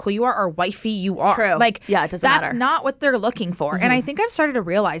matter how cool you are or wifey you are. True. Like, yeah, it doesn't that's matter. not what they're looking for. And I think I've started to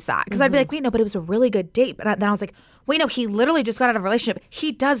realize that because I'd be like, wait, no, but it was a really good date. But then I was like, wait, no, he literally just got out of a relationship.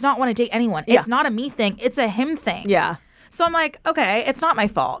 He does not want to date anyone. Yeah. It's not a me thing. It's a him thing. Yeah. So I'm like, okay, it's not my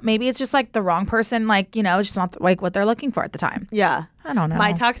fault. Maybe it's just like the wrong person, like, you know, it's just not like what they're looking for at the time. Yeah. I don't know.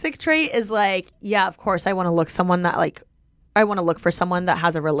 My toxic trait is like, yeah, of course I want to look for someone that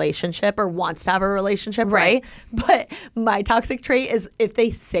has a relationship or wants to have a relationship, right? But my toxic trait is if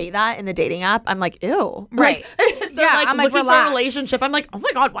they say that in the dating app, I'm like, ew. Right. Like, they're like I'm like, looking relax. for a relationship. I'm like, oh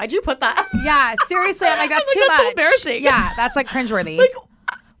my God, why'd you put that? Yeah, seriously. I'm like, that's too that's much. so embarrassing. Yeah, that's like cringeworthy. Like,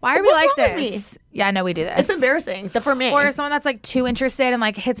 why are we what's like wrong with this? Yeah, no, we do this. It's embarrassing for me. Or someone that's like too interested and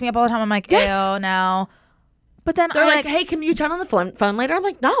like hits me up all the time. I'm like, Yes. ew, no. But then They're I like, hey, can you chat on the phone later? I'm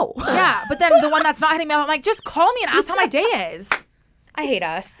like, no. yeah. But then the one that's not hitting me up, I'm like, just call me and ask how my day is. I hate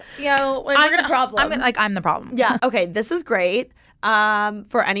us. Yo, I'm the problem. I'm the problem. Yeah. Okay. This is great.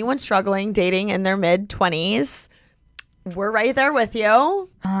 For anyone struggling dating in their mid-20s, we're right there with you.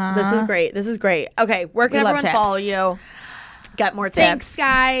 This is great. This is great. Okay. Where can love everyone follow you? Get more tips. Thanks,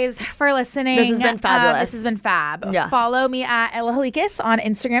 guys, for listening. This has been fabulous. This has been fab. Yeah. Follow me at Halikas on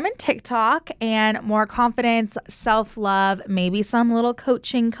Instagram and TikTok, and more confidence, self-love, maybe some little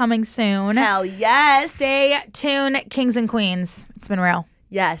coaching coming soon. Hell yes. Stay tuned, kings and queens. It's been real.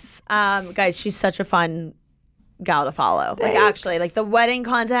 Yes. Guys, she's such a fun gal to follow. Like, actually, like the wedding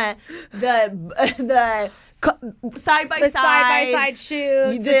content, the side by side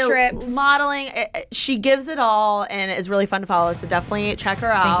shoots, the trips, modeling. She gives it all and is really fun to follow. So definitely check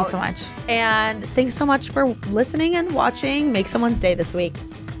her out. Thank you so much. And thanks so much for listening and watching. Make someone's day this week.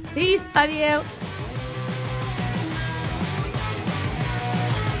 Peace. Love you.